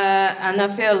 And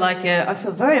I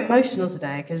feel very emotional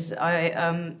today because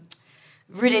I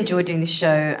really enjoyed doing this show,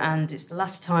 and it's the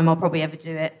last time I'll probably ever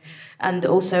do it. And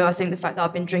also, I think the fact that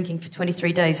I've been drinking for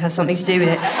 23 days has something to do with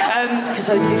it, because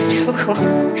I do feel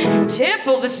quite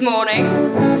tearful this morning.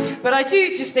 But I do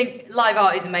just think live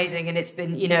art is amazing, and it's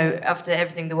been, after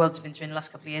everything the world's been through in the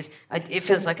last couple of years, it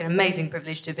feels like an amazing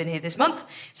privilege to have been here this month.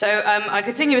 So I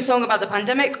could sing you a song about the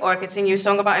pandemic, or I could sing you a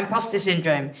song about imposter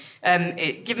syndrome.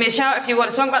 Give me a shout if you want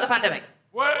a song about the pandemic.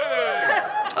 Yeah.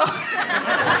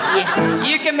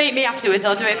 You can meet me afterwards,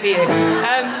 I'll do it for you.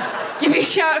 Give me a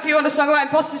shout if you want a song about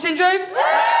imposter syndrome.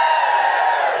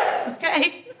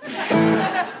 Okay.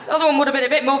 The other one would have been a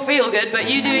bit more feel good, but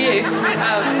you do you.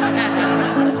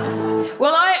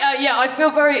 I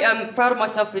feel very proud of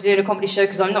myself for doing a comedy show,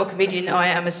 because I'm not a comedian, I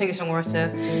am a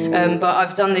singer-songwriter. But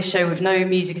I've done this show with no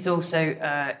music at all, so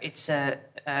it's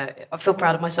I feel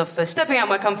proud of myself for stepping out of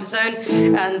my comfort zone,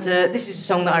 and this is a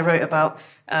song that I wrote about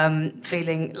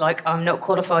feeling like I'm not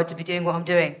qualified to be doing what I'm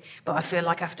doing, but I feel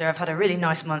like after I've had a really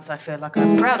nice month, I feel like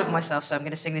I'm proud of myself, so I'm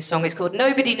going to sing this song. It's called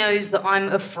Nobody Knows That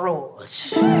I'm a Fraud.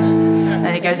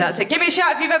 And it goes out to, give me a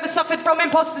shout if you've ever suffered from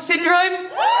imposter syndrome.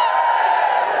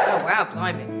 Oh, wow,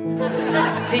 blimey.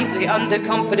 Deeply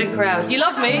underconfident crowd. You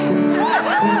love me?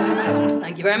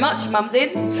 Thank you very much. Mum's in.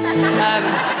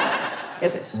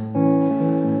 Here's this.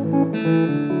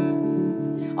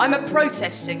 I'm a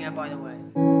protest singer, by the way.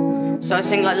 So I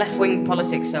sing like left-wing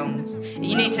politics songs.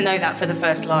 You need to know that for the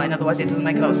first line, otherwise it doesn't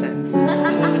make a lot of sense.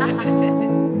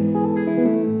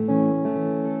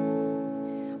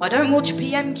 I don't watch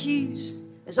PMQs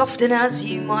as often as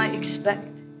you might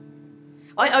expect.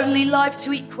 I only live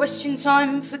tweet question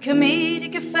time for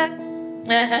comedic effect.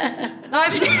 And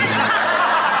I've...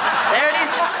 There it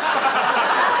is.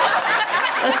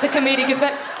 That's the comedic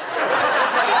effect.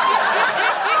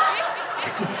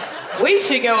 We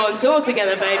should go on tour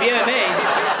together, baby, you and me.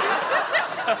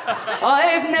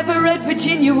 I've never read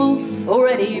Virginia Woolf or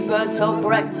any Bertolt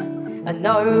Brecht, and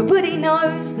nobody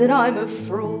knows that I'm a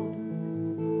fraud.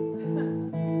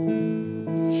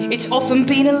 It's often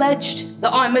been alleged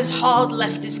that I'm as hard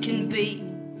left as can be,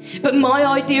 but my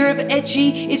idea of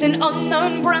edgy is an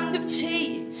unknown brand of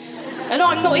tea, and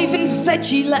I'm not even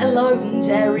veggie, let alone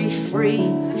dairy-free.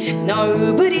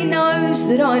 Nobody knows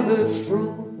that I'm a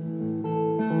fraud.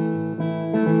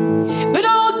 But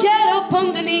I'll get up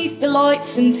underneath the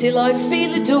lights until I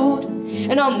feel adored,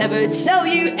 and I'll never tell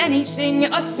you anything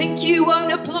I think you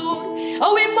won't applaud.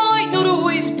 Oh, it might not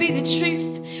always be the truth,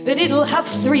 but it'll have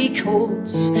 3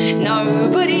 chords.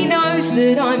 Nobody knows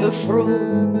that I'm a fraud.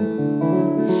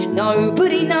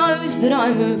 Nobody knows that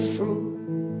I'm a fraud.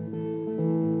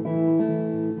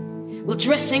 Well,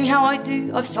 dressing how I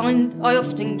do, I find I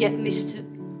often get mistook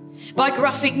by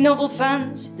graphic novel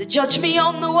fans that judge me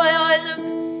on the way I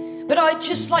look. But I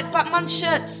just like Batman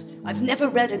shirts, I've never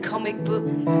read a comic book.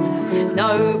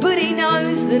 Nobody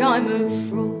knows that I'm a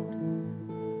fraud.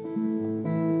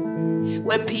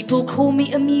 When people call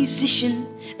me a musician,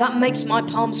 that makes my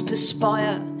palms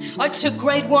perspire. I took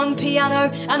grade 1 piano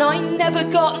and I never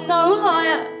got no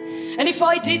higher. And if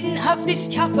I didn't have this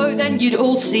capo, then you'd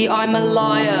all see I'm a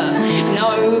liar.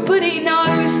 Nobody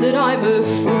knows that I'm a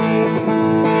fraud.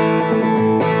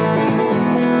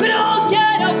 But I'll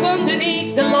get up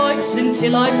underneath the lights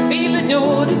until I feel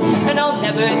adored, and I'll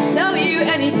never tell you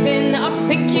anything I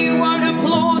think you won't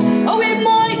applaud. Oh, it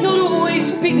might not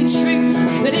always be the truth,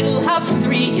 but it'll have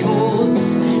 3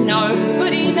 chords.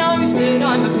 Nobody knows that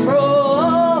I'm a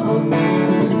fraud.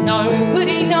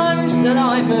 Nobody knows that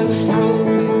I'm a fraud.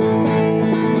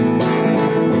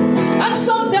 And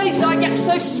some days I get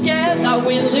so scared that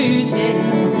we're losing,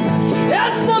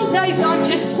 and some days I'm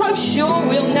just so sure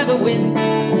we'll never win.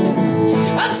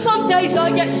 And some days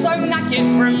I get so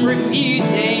knackered from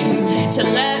refusing to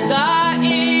let that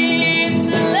in,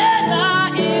 to let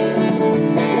that in.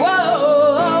 Whoa.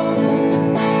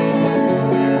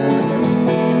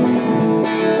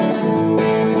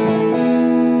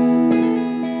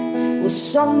 Well,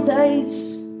 some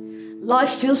days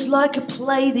life feels like a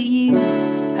play that you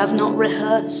have not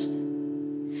rehearsed.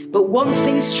 But one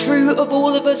thing's true of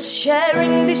all of us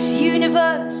sharing this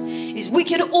universe, is we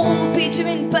could all be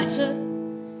doing better,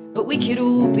 but we could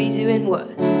all be doing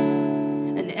worse.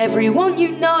 And everyone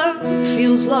you know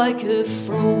feels like a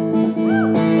fraud.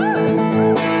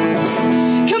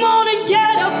 Come on and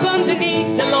get up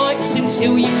underneath the lights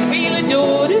until you feel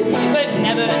adored, but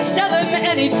never tell them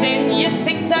anything you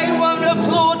think they won't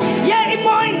applaud. Yeah, it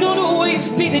might not always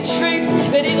be the truth,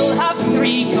 but it'll have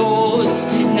 3 chords.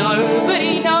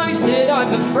 Nobody knows that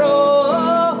I'm a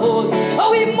fraud.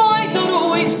 Oh, it might not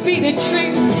always be the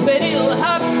truth, but it'll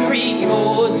have 3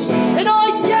 chords. And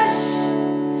I guess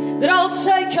that I'll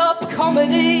take up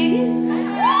comedy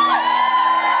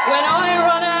when I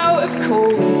run out of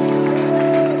chords,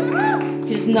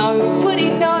 'cause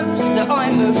nobody knows that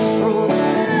I'm a fraud.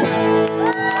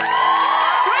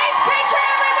 Grace Petrie,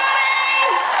 everybody!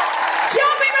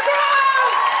 Njambi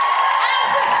McGrath!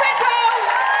 Alison Spittle!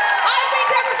 I've been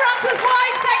Deborah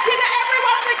Francis-White. Thank you to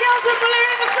everyone at the Guilty Balloon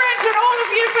and the Fringe, and all of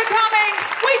you for coming.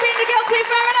 We've been the Guilty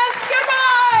Feminists.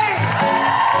 Goodbye!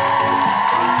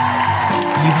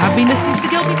 You have been listening to The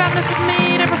Guilty Feminist with me,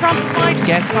 Deborah Francis-White,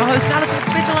 guest co-host Alison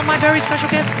Spittle, and my very special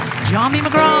guest, Njambi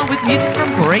McGrath, with music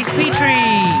from Grace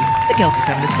Petrie. The Guilty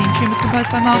Feminist theme tune was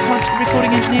composed by Mark Hodge, the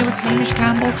recording engineer was Hamish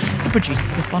Campbell, the producer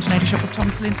for The Spontaneity Shop was Tom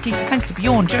Selinsky. Thanks to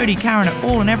Bjorn, Jodie, Karen, and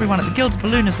all and everyone at the Guilty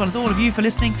Balloon, as well as all of you for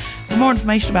listening. For more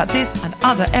information about this and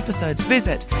other episodes,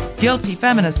 visit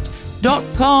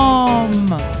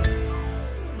guiltyfeminist.com.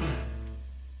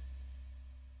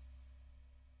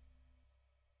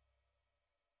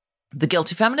 The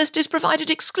Guilty Feminist is provided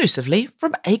exclusively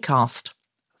from Acast.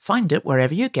 Find it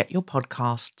wherever you get your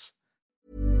podcasts.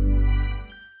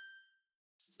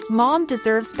 Mom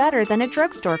deserves better than a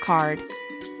drugstore card.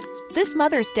 This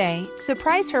Mother's Day,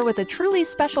 surprise her with a truly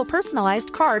special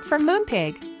personalized card from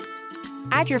Moonpig.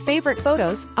 Add your favorite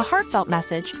photos, a heartfelt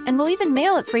message, and we'll even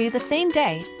mail it for you the same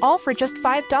day, all for just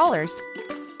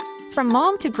 $5. From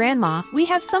mom to grandma, we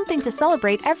have something to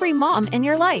celebrate every mom in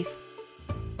your life.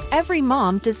 Every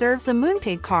mom deserves a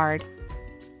Moonpig card.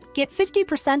 Get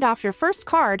 50% off your first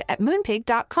card at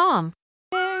moonpig.com.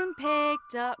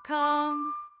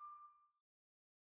 Moonpig.com